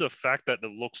 above the fact that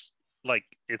it looks like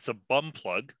it's a bum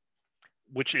plug,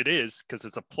 which it is because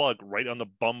it's a plug right on the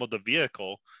bum of the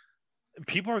vehicle,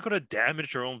 people are going to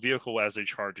damage their own vehicle as they're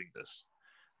charging this.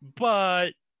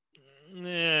 But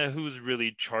who's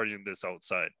really charging this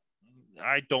outside?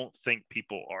 I don't think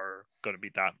people are going to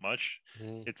be that much.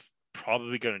 Mm. It's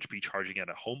probably going to be charging it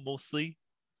at home mostly.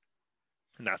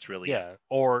 And that's really it. Yeah,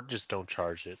 or just don't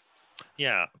charge it.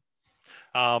 Yeah.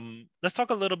 Let's talk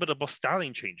a little bit about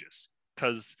styling changes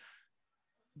because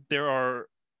there are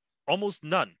almost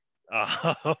none.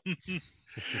 Um,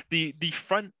 the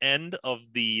front end of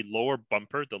the lower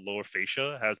bumper, the lower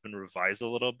fascia, has been revised a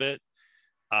little bit.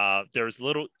 There's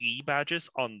little E badges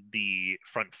on the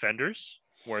front fenders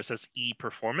where it says E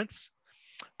Performance.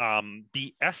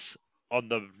 The S on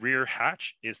the rear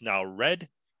hatch is now red.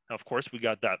 Of course, we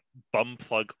got that bum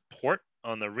plug port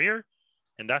on the rear,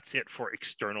 and that's it for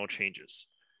external changes.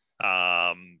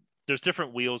 There's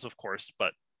different wheels, of course,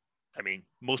 but I mean,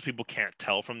 most people can't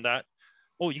tell from that.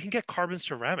 Oh, you can get carbon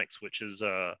ceramics, which is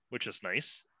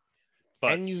nice.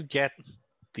 But And you get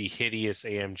the hideous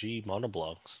AMG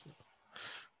monoblocks.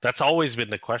 That's always been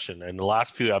the question. In the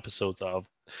last few episodes of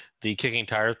the Kicking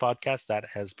Tires podcast, that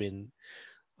has been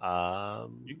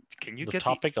can you the get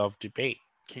topic of debate.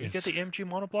 the AMG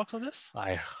monoblocks on this?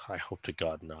 I hope to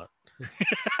God not.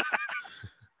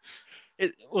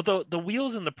 Well, the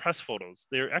wheels in the press photos,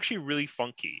 they're actually really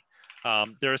funky.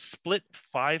 They're a split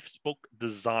 5-spoke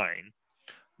design,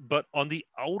 but on the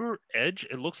outer edge,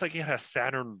 it looks like it has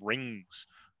Saturn rings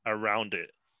around it.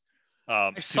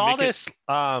 I To saw make it. this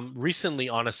recently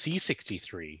on a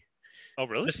C63. Oh,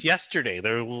 really? Just yesterday,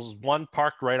 there was one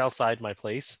parked right outside my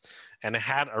place, and it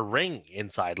had a ring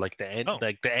inside, like Oh,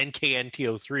 the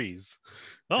NKNTO3s.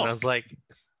 And I oh, was like,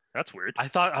 that's weird. I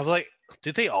was like,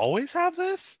 did they always have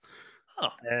this? Huh.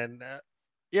 And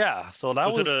yeah, so that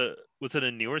Was it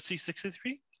a newer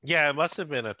C63? yeah, it must have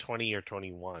been a 20 or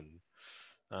 21.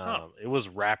 Huh. It was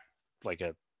wrapped like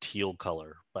a teal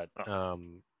color, but Oh,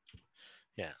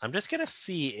 yeah, I'm just gonna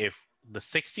see if the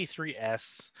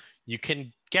 63S you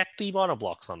can get the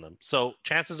monoblocks on them. So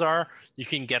chances are you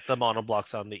can get the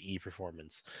monoblocks on the E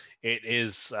Performance. It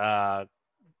is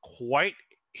quite.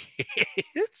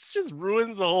 It just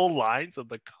ruins the whole lines of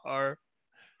the car.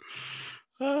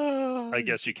 I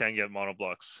guess you can get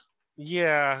monoblocks.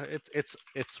 Yeah,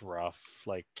 it's rough.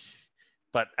 Like,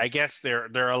 but I guess they're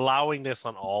allowing this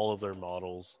on all of their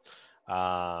models.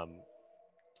 I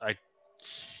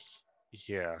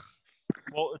yeah,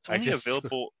 Well, it's I only just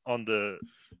available on the.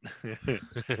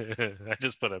 I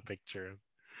just put a picture.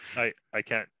 I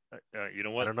can't. You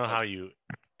know I what? don't know how you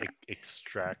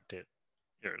extract it.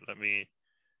 Here, let me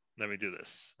do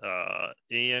this.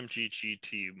 AMG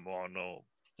GT mono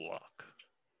block.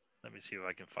 Let me see if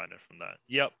I can find it from that.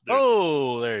 Yep,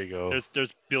 Oh, there you go.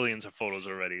 there's billions of photos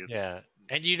already. It's Yeah,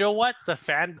 And you know what? The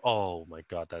fan. Oh my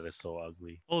god, that is so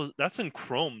ugly. Oh, that's in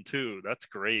chrome too. That's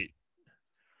great.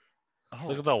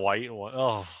 Look at Oh, the white one.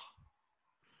 Oh,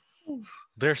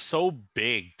 they're so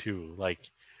big too. Like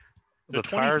the the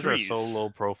tires are so 23s. low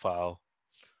profile.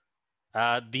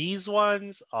 These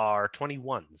ones are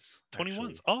 21s 21s.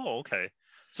 actually. Oh, okay.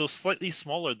 So slightly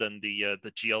smaller than the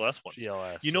GLS ones. You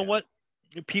GLS, know yeah. what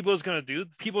people is gonna do?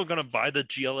 People are gonna buy the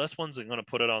GLS ones and gonna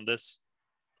put it on this.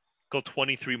 Go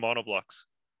 23 monoblocks.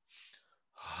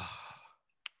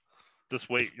 Just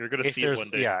wait, you're gonna If see it there's one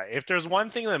day. yeah, if there's one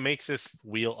thing that makes this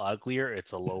wheel uglier,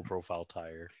 it's a low profile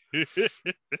tire.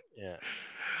 Yeah,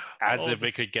 as Oh, if it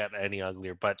this. could get any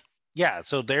uglier. But yeah,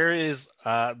 so there is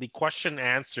the question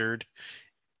answered.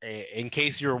 In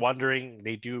case you're wondering,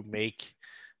 they do make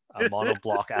a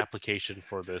monoblock application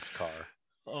for this car.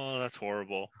 Oh, that's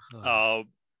horrible. Uh,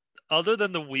 Other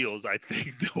than the wheels, I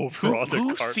think who overall the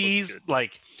who car looks sees good.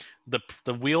 like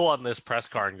the wheel on this press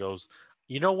car and goes,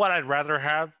 you know what? I'd rather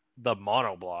have the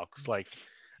monoblocks. Like,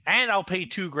 and I'll pay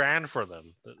 $2,000 for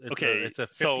them. It's a Okay, it's a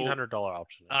fifteen so hundred dollar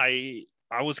option. I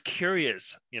was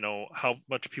curious, how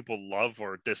much people love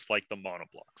or dislike the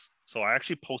monoblocks. So I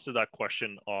actually posted that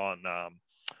question on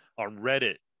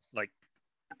Reddit like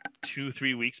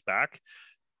 2-3 weeks back.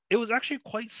 It was actually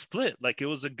quite split. Like it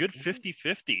was a good Mhm.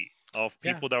 50-50 of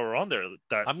Yeah, people that were on there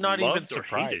that I'm not even loved or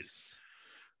hated. surprised.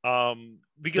 They're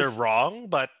Because wrong,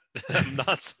 but I'm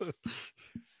not.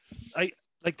 I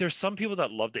like there's some people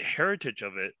that love the heritage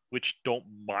of it, which don't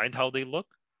mind how they look.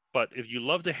 But if you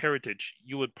love the heritage,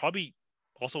 you would probably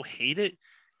also hate it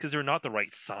because they're not the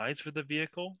right size for the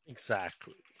vehicle.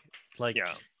 Exactly. Like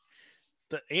Yeah,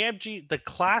 the AMG, the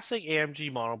classic AMG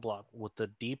monoblock with the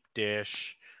deep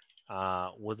dish,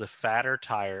 with a fatter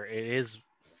tire, it is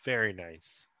very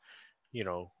nice. You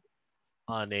know,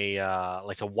 on a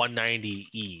like a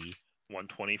 190E.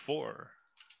 124.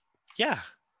 Yeah,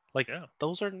 like Yeah,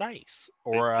 those are nice.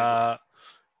 they they look.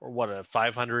 Or what, a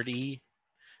 500E.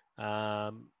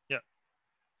 Um, Yeah,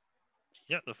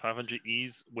 yeah. The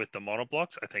 500Es with the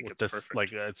monoblocks, I think with it's this like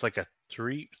perfect. it's like a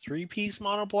three piece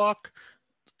monoblock.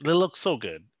 They look so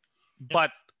good, Yeah,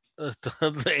 but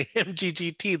the AMG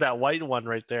GT, that white one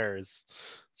right there, is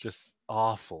just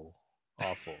awful,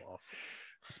 awful, awful.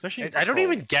 especially in I don't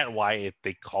even chrome. get why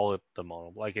they call it the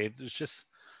mono. Like it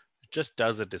just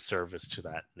does a disservice to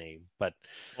that name. But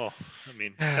Well, I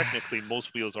mean, technically,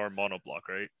 most wheels are monoblock,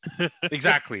 right?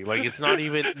 exactly, like it's not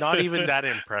even that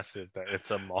impressive that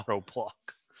it's a monoblock.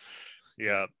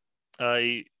 Yeah, Yeah,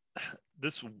 I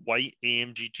this white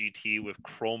AMG GT with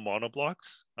chrome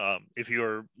monoblocks. If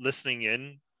you're listening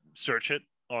in, search it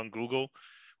on Google.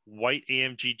 White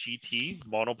AMG GT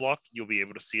monoblock. You'll be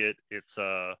able to see it.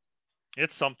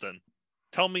 It's something.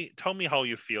 Tell me how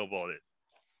you feel about it.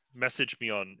 Message me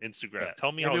on yeah. Instagram.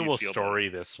 Tell me how Maybe you we'll feel about story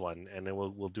this one, and then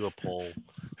we'll do a poll.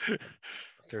 it.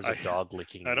 There's a I dog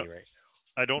licking I me don't right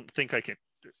I don't think I can.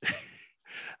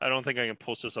 I don't think I can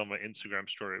post this on my Instagram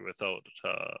story without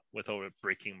it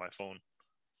breaking my phone.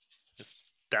 It's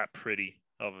that pretty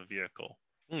of a vehicle.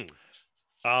 now.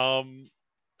 Hmm. Um,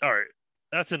 all right,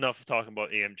 that's enough of talking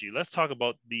about AMG. Let's talk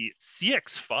about the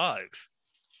CX-5.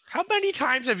 How many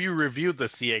times have you reviewed the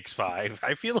CX-5?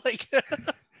 I feel like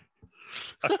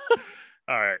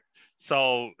All right,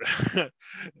 so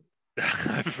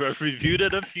I've reviewed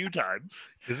it a few times.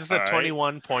 is this All a right,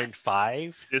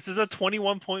 21.5? this is a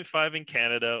 21.5 in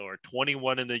Canada or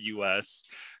 21 in the US.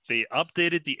 They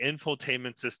updated the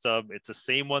infotainment system. It's the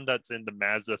same one that's in the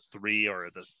Mazda 3 or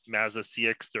the Mazda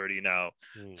CX-30 now.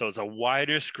 Hmm. So it's a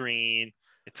wider screen,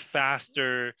 it's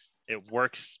faster, it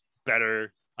works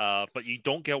better, but you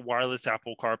don't get wireless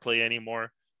Apple CarPlay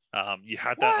anymore. You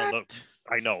had that on the, What?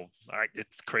 I know,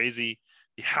 it's crazy.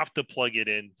 You have to plug it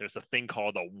in. There's a thing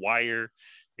called a wire.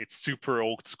 It's super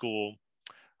old school.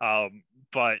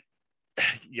 But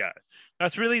yeah,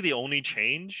 that's really the only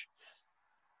change,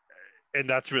 and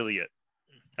that's really it.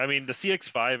 I mean, the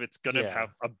CX-5, it's gonna Yeah. have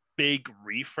a big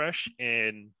refresh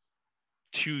in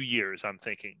 2 years. I'm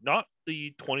thinking not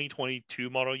the 2022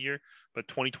 model year, but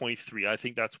 2023. I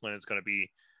think that's when it's gonna be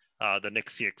the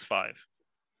next CX-5.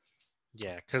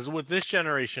 Yeah, because with this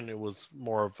generation, it was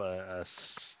more of a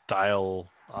style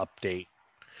update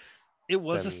It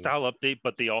was a than. style update,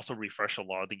 but they also refreshed a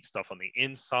lot of the stuff on the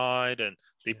inside, and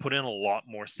they Yeah. put in a lot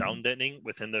more sound deadening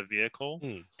within the vehicle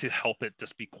Hmm. to help it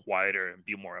just be quieter and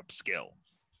be more upscale.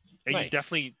 And you Nice.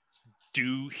 definitely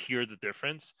do hear the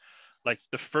difference. Like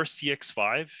the first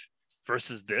CX-5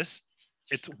 versus this,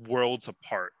 it's worlds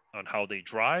apart on how they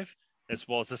drive, as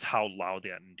well as just how loud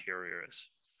that interior is.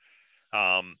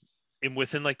 Um, and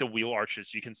within like the wheel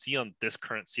arches, you can see on this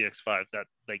current CX-5 that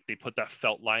like they put that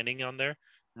felt lining on there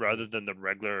rather than the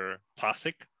regular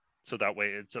plastic. So that way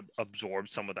it's absorbed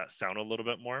some of that sound a little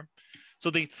bit more. So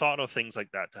they thought of things like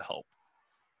that to help.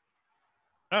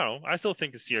 I don't know. I still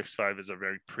think the CX-5 is a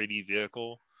very pretty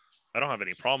vehicle. I don't have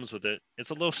any problems with it. It's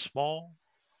a little small,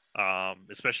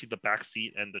 especially the back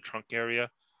seat and the trunk area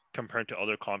compared to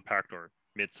other compact or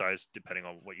mid-size, depending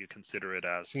on what you consider it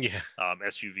as, Yeah.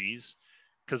 SUVs.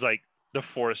 Because like the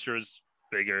Forester is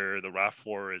bigger, the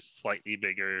RAV4 is slightly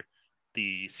bigger,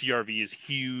 the CRV is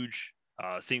huge.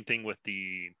 Same thing with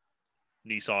the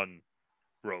Nissan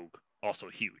Rogue, also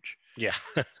huge. Yeah.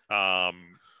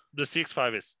 The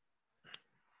CX-5 is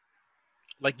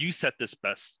like you said this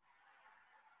best.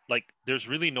 Like there's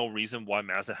really no reason why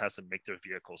Mazda has to make their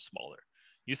vehicles smaller.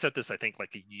 You said this, I think,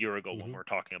 like a year ago when we were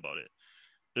talking about it.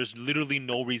 There's literally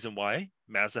no reason why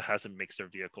Mazda hasn't made their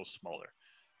vehicles smaller.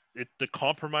 The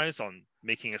compromise on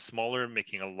making it smaller,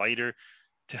 making it lighter,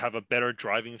 to have a better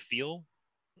driving feel,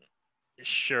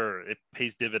 sure, it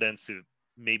pays dividends to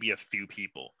maybe a few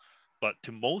people, but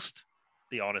to most,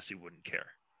 they honestly wouldn't care.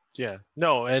 Yeah.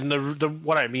 No, and the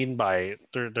what I mean by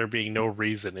there being no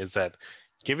reason is that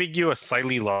giving you a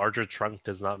slightly larger trunk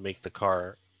does not make the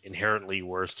car inherently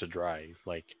worse to drive.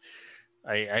 Like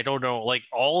I don't know, like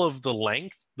all of the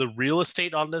length, the real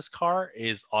estate on this car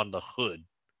is on the hood.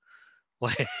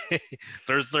 Like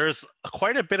there's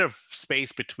quite a bit of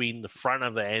space between the front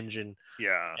of the engine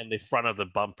Yeah, and the front of the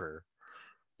bumper.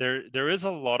 there is a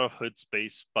lot of hood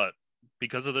space, but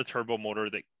because of the turbo motor,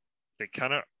 they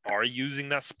kind of are using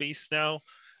that space now.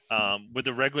 With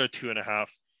the regular 2.5,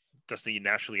 just the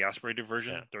naturally aspirated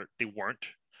version, Yeah. they weren't.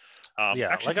 Yeah,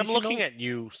 Actually, like I'm did you looking know at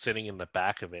you sitting in the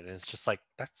back of it, and it's just like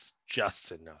that's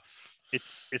just enough.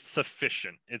 it's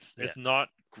sufficient? Yeah, It's not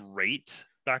great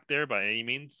back there by any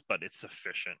means, but it's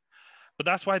sufficient. But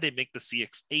that's why they make the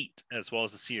CX-8 as well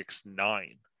as the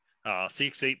CX-9.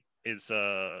 CX-8 is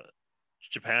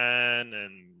Japan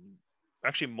and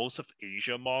actually most of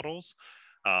Asia models,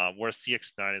 whereas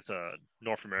CX-9 is a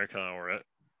North America or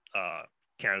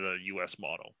Canada, US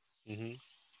model. hmm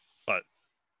But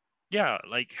yeah,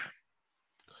 like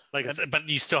I said, but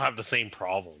you still have the same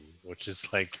problem, which is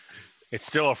like it's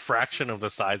still a fraction of the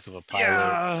size of a Pilot.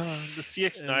 yeah, the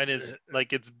CX-9 And is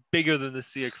like it's bigger than the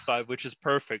CX-5, which is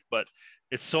perfect, but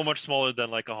it's so much smaller than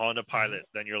like a Honda Pilot.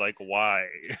 Then you're like, why?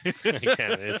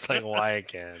 again, it's like why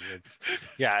again? It's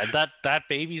yeah, that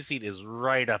baby seat is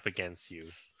right up against you.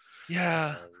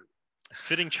 Yeah, Um,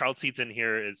 fitting child seats in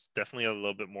here is definitely a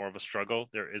little bit more of a struggle.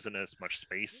 There isn't as much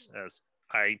space as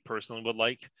I personally would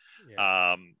like.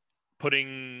 yeah, Um,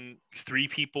 putting 3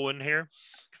 people in here,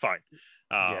 fine.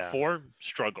 yeah, 4,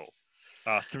 struggle.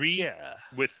 3 yeah.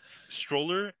 with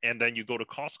stroller, and then you go to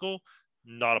Costco,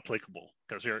 not applicable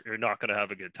because you're not going to have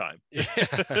a good time.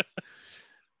 Yeah.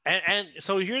 And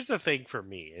so here's the thing for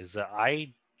me is that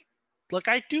I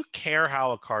do care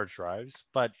how a car drives,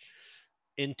 but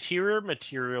interior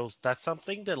materials, that's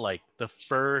something that like the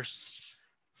first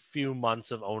few months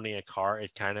of owning a car,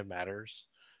 it kind of matters.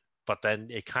 But then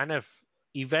it kind of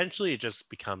eventually it just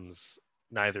becomes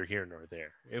neither here nor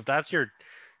there. If that's your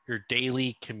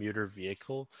daily commuter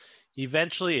vehicle,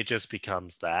 eventually it just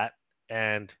becomes that.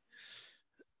 And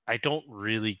I don't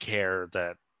really care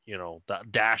that, the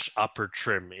dash upper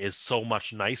trim is so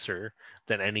much nicer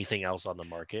than anything else on the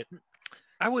market,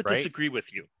 I would right? disagree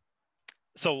with you.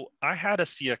 So I had a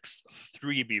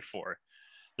CX-3 before.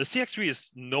 The CX-3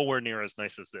 is nowhere near as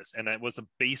nice as this, and it was a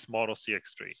base model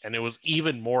CX-3. And it was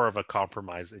even more of a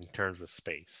compromise in terms of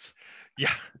space.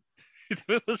 Yeah,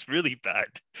 it was really bad.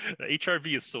 The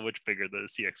HRV is so much bigger than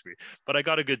the CX-3, but I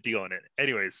got a good deal on it.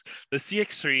 Anyways, the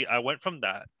CX-3, I went from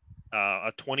that,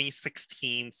 a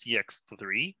 2016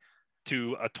 CX-3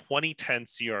 to a 2010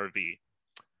 CRV.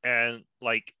 And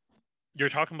like you're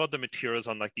talking about the materials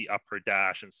on like the upper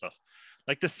dash and stuff.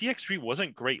 Like the CX-3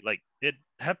 wasn't great. Like it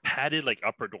had padded like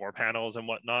upper door panels and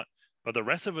whatnot, but the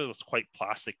rest of it was quite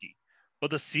plasticky.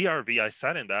 But the CRV, I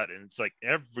sat in that and it's like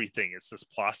everything is this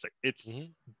plastic. It's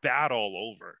Mm-hmm. bad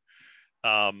all over.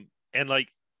 And like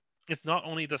it's not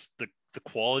only the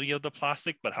quality of the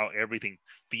plastic, but how everything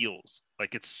feels.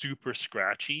 Like it's super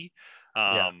scratchy.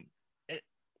 Yeah. Um, it,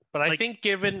 But I like think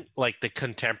given like the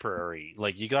contemporary,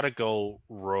 like you got to go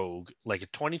Rogue, like a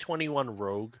 2021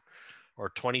 Rogue or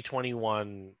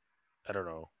 2021, I don't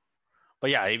know. But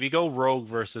yeah, if you go Rogue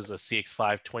versus a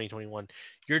CX-5 2021,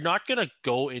 you're not going to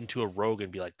go into a Rogue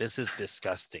and be like, this is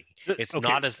disgusting. It's okay,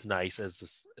 not as nice as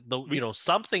this. we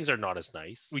Some things are not as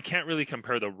nice. we can't really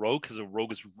compare the Rogue because the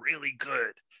Rogue is really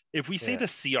good. If we say Yeah. the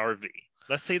CRV,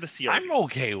 let's say the CRV, I'm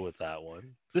okay with that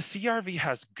one. the CRV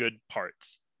has good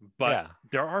parts, but Yeah.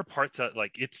 there are parts that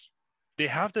they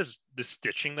have this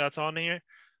stitching that's on here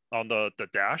on the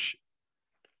dash.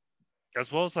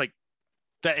 as well as like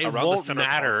that it around the won't center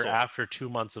matter console. after 2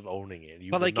 months of owning it.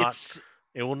 You But will like not.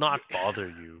 It will not bother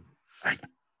you. I,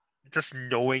 just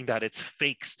knowing that it's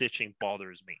fake stitching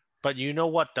bothers me. But you know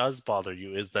what does bother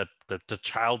you is that the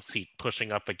child seat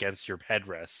pushing up against your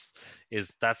headrest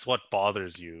that's what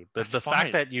bothers you. That's The fact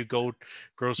fine. that you go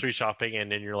grocery shopping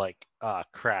and then you're like, ah,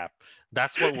 crap.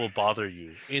 That's what will bother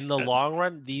you. In the That, long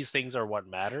run, these things are what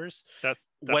matters. that's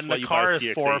When why the you buy a car is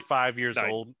 4 or CX-8 5 years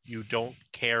 9. old, you don't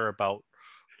care about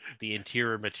the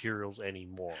interior materials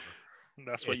anymore.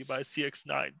 That's why you buy a It's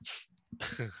CX-9.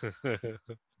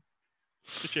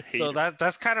 Such a so hater.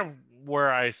 that's kind of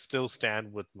where I still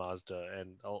stand with Mazda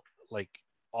and like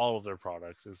all of their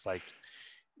products is like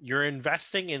you're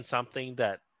investing in something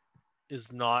that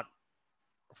is not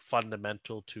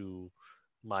fundamental to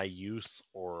my use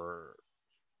or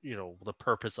the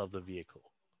purpose of the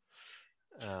vehicle.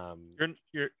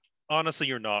 You're honestly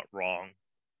you're not wrong.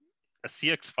 A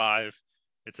CX-5,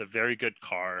 it's a very good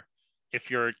car.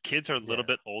 If your kids are a little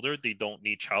bit older, they don't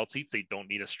need child seats, they don't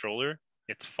need a stroller,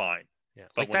 it's fine. Yeah,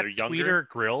 But like when that they're younger, tweeter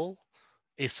grill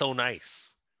is so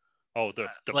nice. oh, the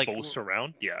Like bow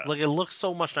surround, yeah. like it looks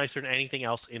so much nicer than anything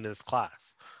else in this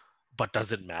class. But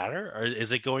does it matter? Or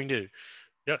is it going to,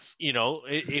 Yes.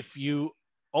 if you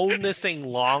own this thing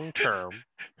long term,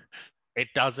 it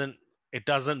doesn't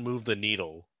move the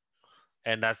needle.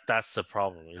 And that's the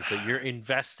problem is that you're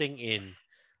investing in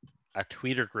a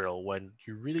tweeter grill when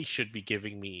you really should be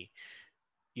giving me,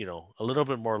 a little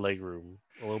bit more leg room,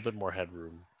 a little bit more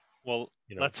headroom, Well,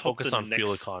 let's hope the focus on fuel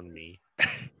next economy.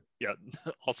 yeah,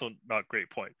 also not great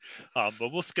point. But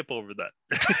we'll skip over that.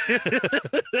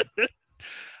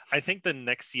 I think the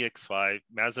next CX-5,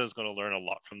 Mazda is going to learn a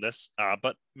lot from this.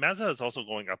 But Mazda is also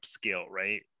going upscale,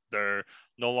 right? They're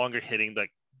no longer hitting the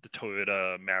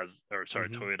Toyota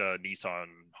Toyota, Nissan,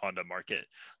 Honda market.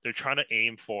 They're trying to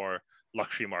aim for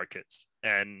luxury markets.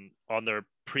 And on their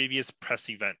previous press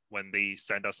event, when they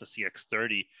sent us a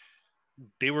CX-30,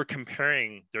 they were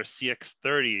comparing their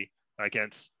CX-30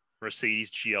 against Mercedes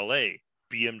GLA,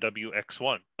 BMW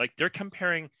X1. Like they're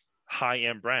comparing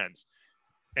high-end brands.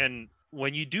 And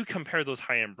when you do compare those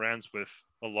high-end brands with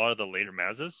a lot of the later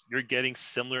Mazdas, you're getting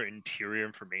similar interior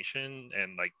information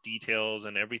and like details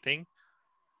and everything,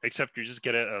 except you just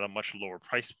get it at a much lower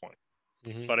price point.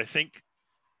 Mm-hmm. But I think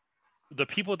the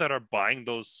people that are buying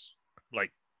those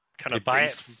like kind they of buy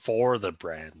it for the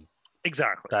brand.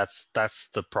 Exactly. That's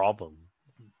the problem.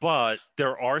 But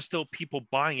there are still people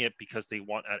buying it because they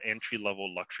want an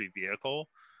entry-level luxury vehicle.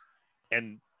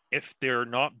 And if they're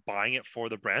not buying it for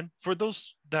the brand, for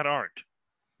those that aren't,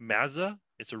 Mazda,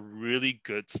 it's a really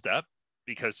good step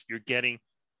because you're getting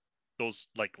those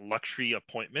like luxury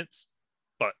appointments,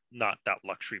 but not that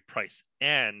luxury price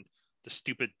and the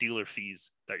stupid dealer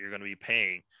fees that you're going to be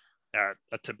paying at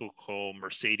a typical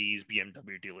Mercedes,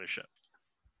 BMW dealership.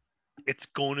 It's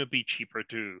going to be cheaper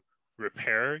to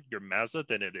repair your Mazda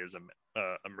than it is a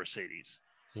Mercedes.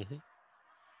 Mm-hmm.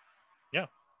 Yeah.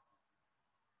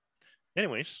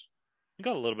 Anyways, we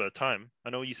got a little bit of time. I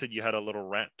know you said you had a little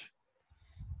rant.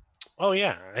 Oh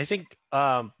yeah, I think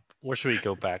where should we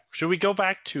go back? Should we go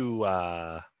back to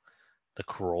the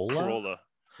Corolla? Corolla.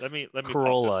 Let me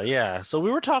Corolla, pop this in. yeah. So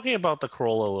we were talking about the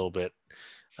Corolla a little bit.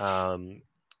 The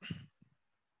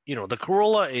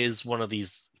Corolla is one of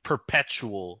these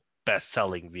perpetual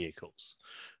best-selling vehicles.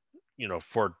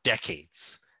 For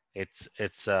decades. It's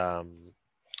I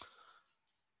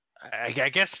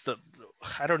guess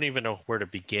I don't even know where to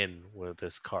begin with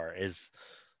this car. Is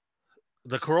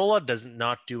the Corolla does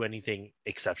not do anything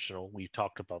exceptional. We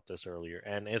talked about this earlier,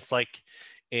 and it's like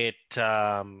it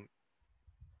none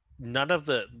of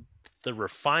the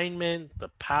refinement,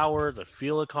 the power, the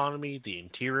fuel economy, the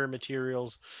interior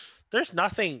materials. There's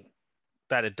nothing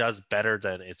that it does better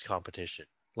than its competition.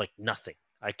 Like nothing.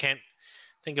 I can't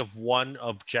think of one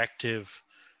objective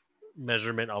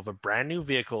measurement of a brand new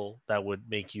vehicle that would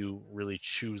make you really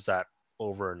choose that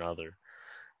over another.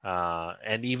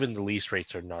 And even the lease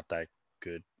rates are not that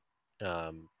good,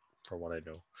 from what I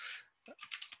know.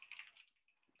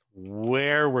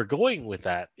 Where we're going with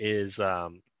that is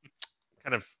kind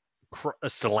of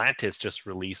Stellantis just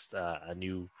released a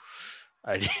new,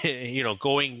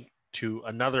 going to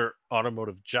another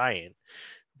automotive giant.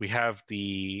 We have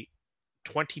the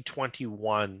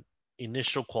 2021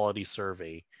 initial quality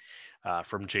survey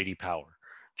from JD Power.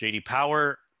 JD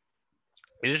Power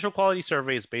initial quality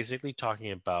survey is basically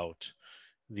talking about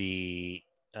the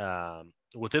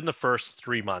within the first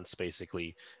 3 months,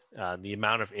 basically, the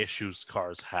amount of issues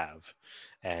cars have,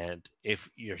 and if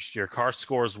your car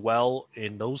scores well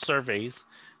in those surveys,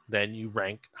 then you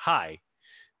rank high.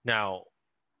 Now,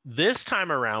 this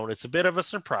time around, it's a bit of a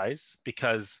surprise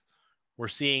because we're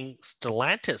seeing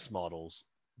Stellantis models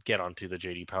get onto the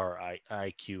JD Power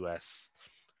IQS,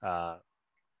 uh,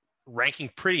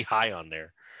 ranking pretty high on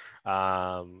there.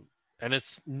 And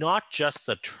it's not just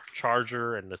the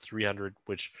Charger and the 300,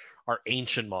 which are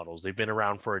ancient models. They've been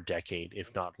around for a decade,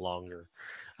 if not longer.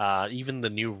 Even the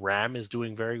new Ram is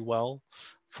doing very well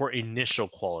for initial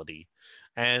quality.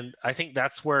 And I think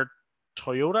that's where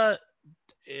Toyota,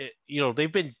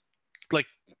 they've been like,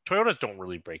 Toyotas don't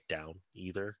really break down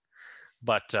either.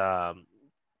 But,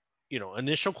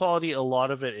 initial quality, a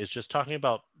lot of it is just talking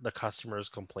about the customer's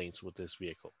complaints with this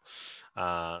vehicle.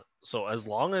 So as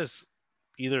long as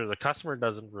either the customer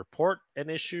doesn't report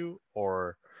an issue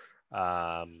or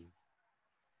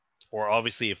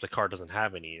obviously if the car doesn't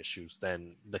have any issues,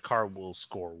 then the car will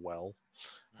score well.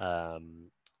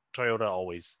 Toyota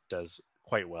always does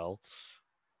quite well.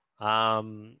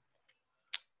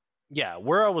 Yeah,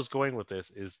 where I was going with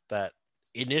this is that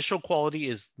initial quality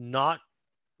is not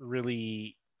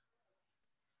really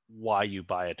why you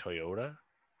buy a Toyota.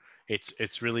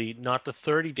 It's really not the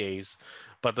 30 days,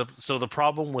 but the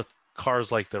problem with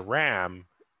cars like the Ram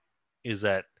is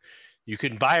that you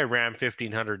can buy a Ram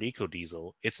 1500 Eco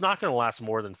Diesel. It's not going to last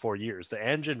more than 4 years. The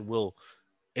engine will.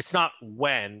 It's not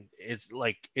when.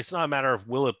 It's not a matter of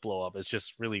will it blow up. It's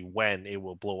just really when it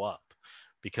will blow up,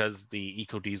 because the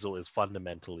Eco Diesel is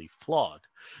fundamentally flawed.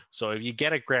 So if you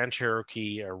get a Grand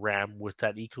Cherokee or Ram with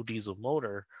that Eco Diesel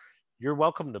motor, you're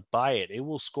welcome to buy it. It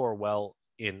will score well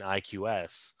in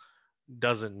IQS.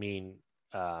 Doesn't mean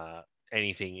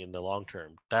anything in the long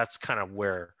term. That's kind of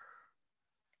where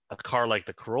a car like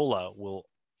the Corolla will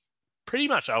pretty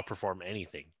much outperform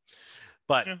anything.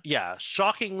 But yeah,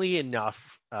 shockingly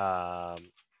enough, that's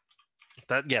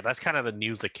kind of the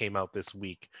news that came out this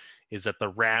week, is that the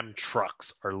Ram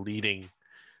trucks are leading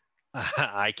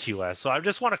IQS. So I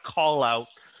just want to call out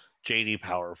JD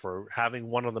Power for having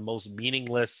one of the most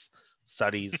meaningless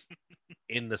studies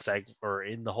in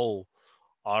the whole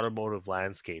automotive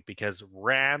landscape, because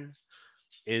Ram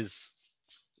is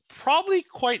probably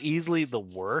quite easily the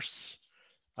worst.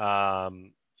 I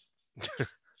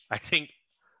think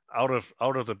out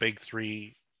of the big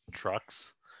three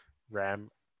trucks,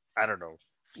 Ram, I don't know,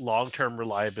 long-term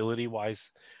reliability wise,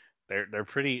 they're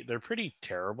pretty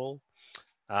terrible.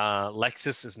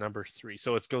 Lexus is number 3,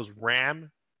 so it goes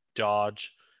Ram,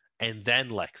 Dodge, and then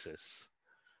Lexus.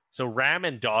 So Ram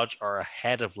and Dodge are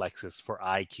ahead of Lexus for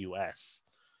IQS.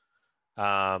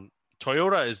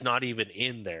 Toyota is not even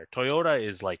in there. Toyota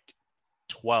is like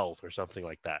 12th or something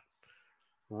like that.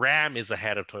 Ram is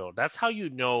ahead of Toyota. That's how you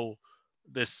know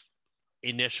this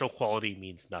initial quality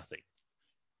means nothing.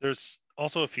 There's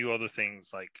also a few other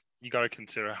things, like you got to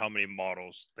consider how many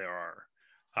models there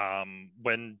are.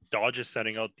 When Dodge is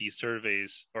sending out these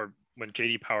surveys, or when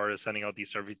JD Power is sending out these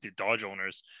surveys to Dodge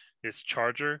owners, it's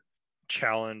Charger,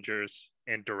 Challengers,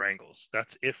 and Durangos.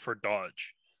 That's it for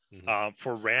Dodge. Mm-hmm.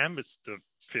 For Ram, it's the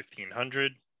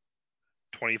 1500,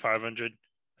 2500,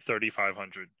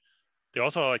 3500. They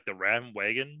also have like the Ram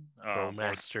Wagon,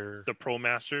 ProMaster, the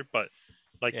ProMaster, but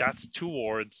that's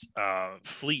towards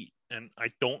fleet, and I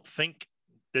don't think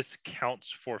this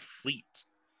counts for fleet.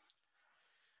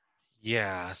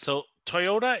 Yeah, so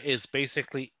Toyota is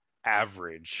basically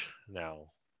average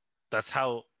now. That's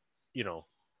how,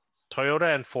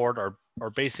 Toyota and Ford are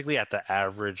basically at the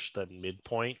average, the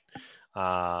midpoint.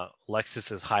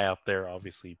 Lexus is high up there,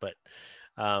 obviously, but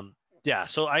yeah.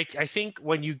 So I think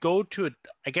when you go to it,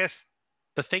 I guess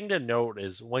the thing to note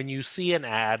is when you see an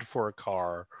ad for a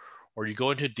car, or you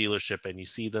go into a dealership and you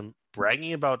see them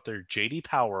bragging about their JD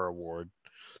Power Award,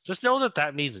 just know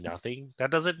that means nothing.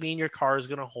 That doesn't mean your car is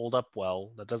going to hold up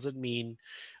well. That doesn't mean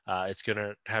it's going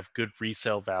to have good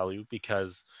resale value,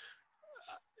 because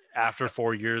after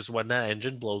 4 years, when that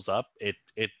engine blows up,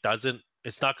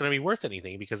 it's not going to be worth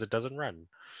anything because it doesn't run.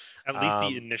 At least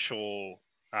the initial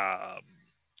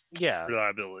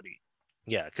reliability.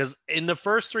 Yeah, because in the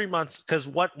first 3 months, because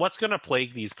what's going to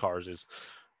plague these cars is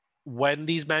when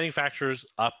these manufacturers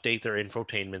update their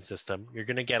infotainment system, you're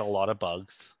going to get a lot of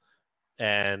bugs,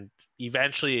 and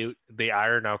eventually they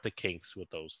iron out the kinks with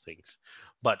those things.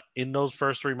 But in those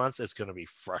first 3 months, it's going to be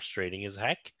frustrating as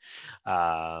heck.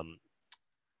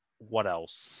 What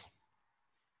else?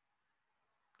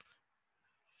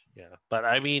 Yeah, but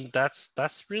I mean, that's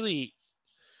really,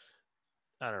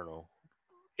 I don't know.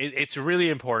 It's really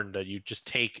important that you just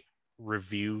take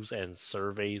reviews and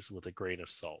surveys with a grain of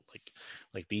salt.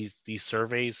 Like these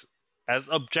surveys, as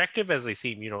objective as they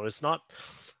seem, it's not.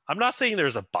 I'm not saying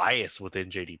there's a bias within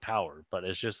JD Power, but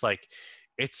it's just like,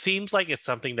 it seems like it's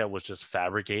something that was just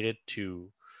fabricated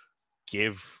to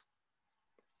give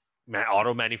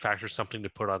auto manufacturers something to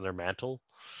put on their mantle.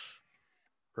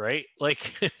 right?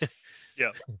 Like,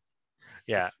 Yeah,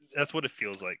 yeah. that's what it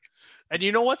feels like. And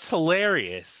you know what's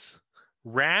hilarious?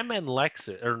 Ram and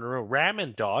Lexus, or no, Ram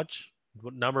and Dodge,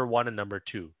 number one and number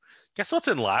two. Guess what's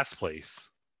in last place?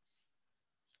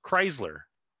 Chrysler.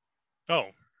 Oh,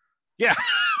 Yeah.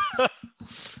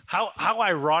 How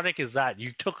ironic is that?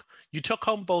 You took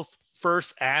home both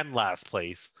first and last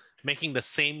place, making the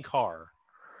same car.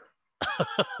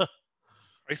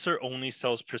 Chrysler only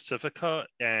sells Pacifica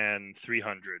and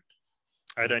 300.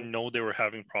 I Mhm. didn't know they were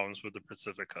having problems with the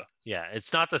Pacifica. Yeah,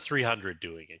 it's not the 300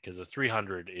 doing it because the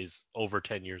 300 is over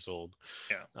 10 years old.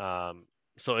 Yeah,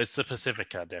 So it's the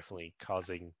Pacifica definitely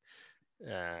causing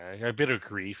a bit of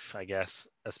grief, I guess,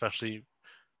 especially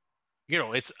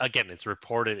it's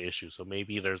reported issue, so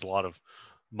maybe there's a lot of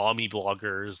mommy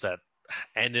bloggers that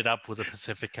ended up with a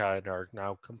Pacifica and are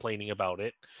now complaining about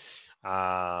it.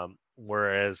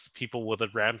 Whereas people with a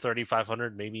Ram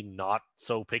 3500 maybe not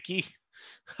so picky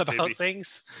about maybe.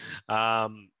 things.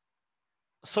 Um,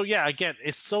 so yeah, again,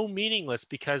 it's so meaningless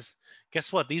because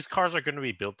guess what? These cars are going to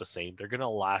be built the same. They're going to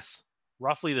last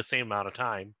roughly the same amount of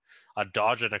time. A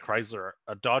Dodge and a Chrysler.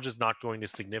 A Dodge is not going to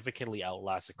significantly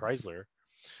outlast a Chrysler.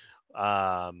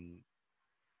 Um,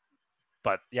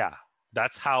 but yeah,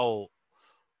 that's how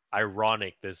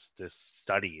ironic this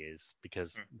study is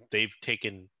because they've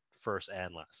taken first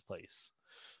and last place.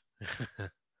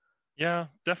 Yeah,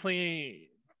 definitely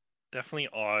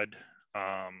odd.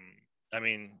 I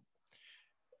mean,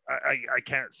 I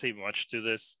can't say much to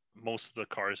this. Most of the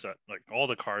cars that like all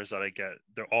the cars that I get,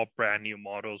 they're all brand new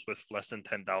models with less than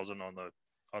 10,000 on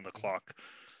the clock.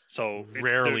 So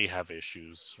Rarely have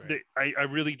issues, right? I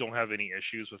really don't have any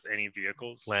issues with any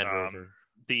vehicles. Land Rover.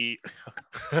 The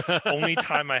only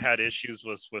time I had issues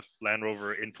was with Land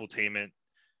Rover infotainment.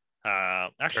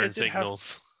 Actually, I Turn did have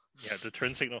signals. the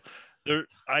turn signal. There,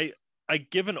 I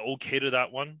give an okay to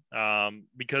that one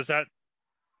because that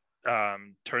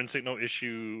turn signal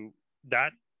issue,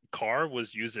 that car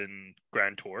was used in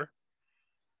Grand Tour.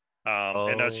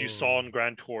 And as you saw Oh, in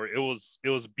Grand Tour, it was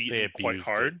they beaten quite abused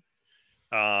it.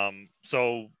 hard.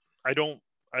 So I don't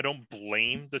I don't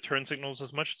blame the turn signals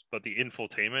as much, but the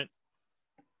infotainment,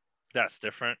 that's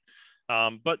different.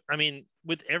 But I mean,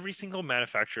 with every single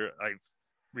manufacturer, I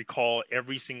recall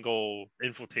every single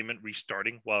infotainment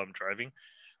restarting while I'm driving.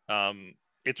 Um,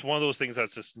 it's one of those things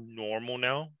that's just normal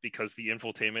now because the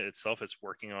infotainment itself is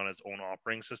working on its own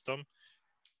operating system.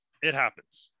 It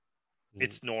happens. Mm.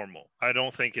 It's normal. I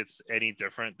don't think it's any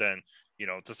different than,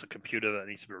 just a computer that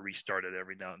needs to be restarted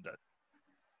every now and then.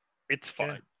 It's Yeah.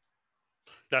 fine.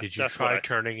 That Did you that's what try I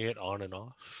turning it on and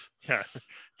off? yeah, Yeah.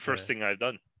 first thing I've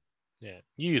done. Yeah.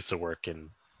 You used to work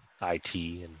in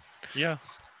IT and Yeah.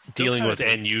 Still dealing kind of with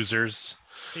do. end users.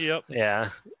 Yep. Yeah.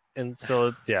 And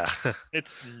so, yeah.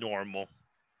 It's normal.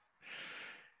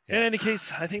 In Yeah. any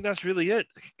case, I think that's really it.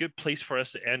 Good place for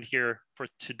us to end here for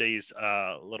today's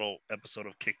little episode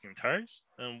of Kicking Tires.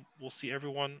 And we'll see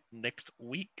everyone next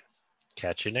week.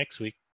 Catch you next week.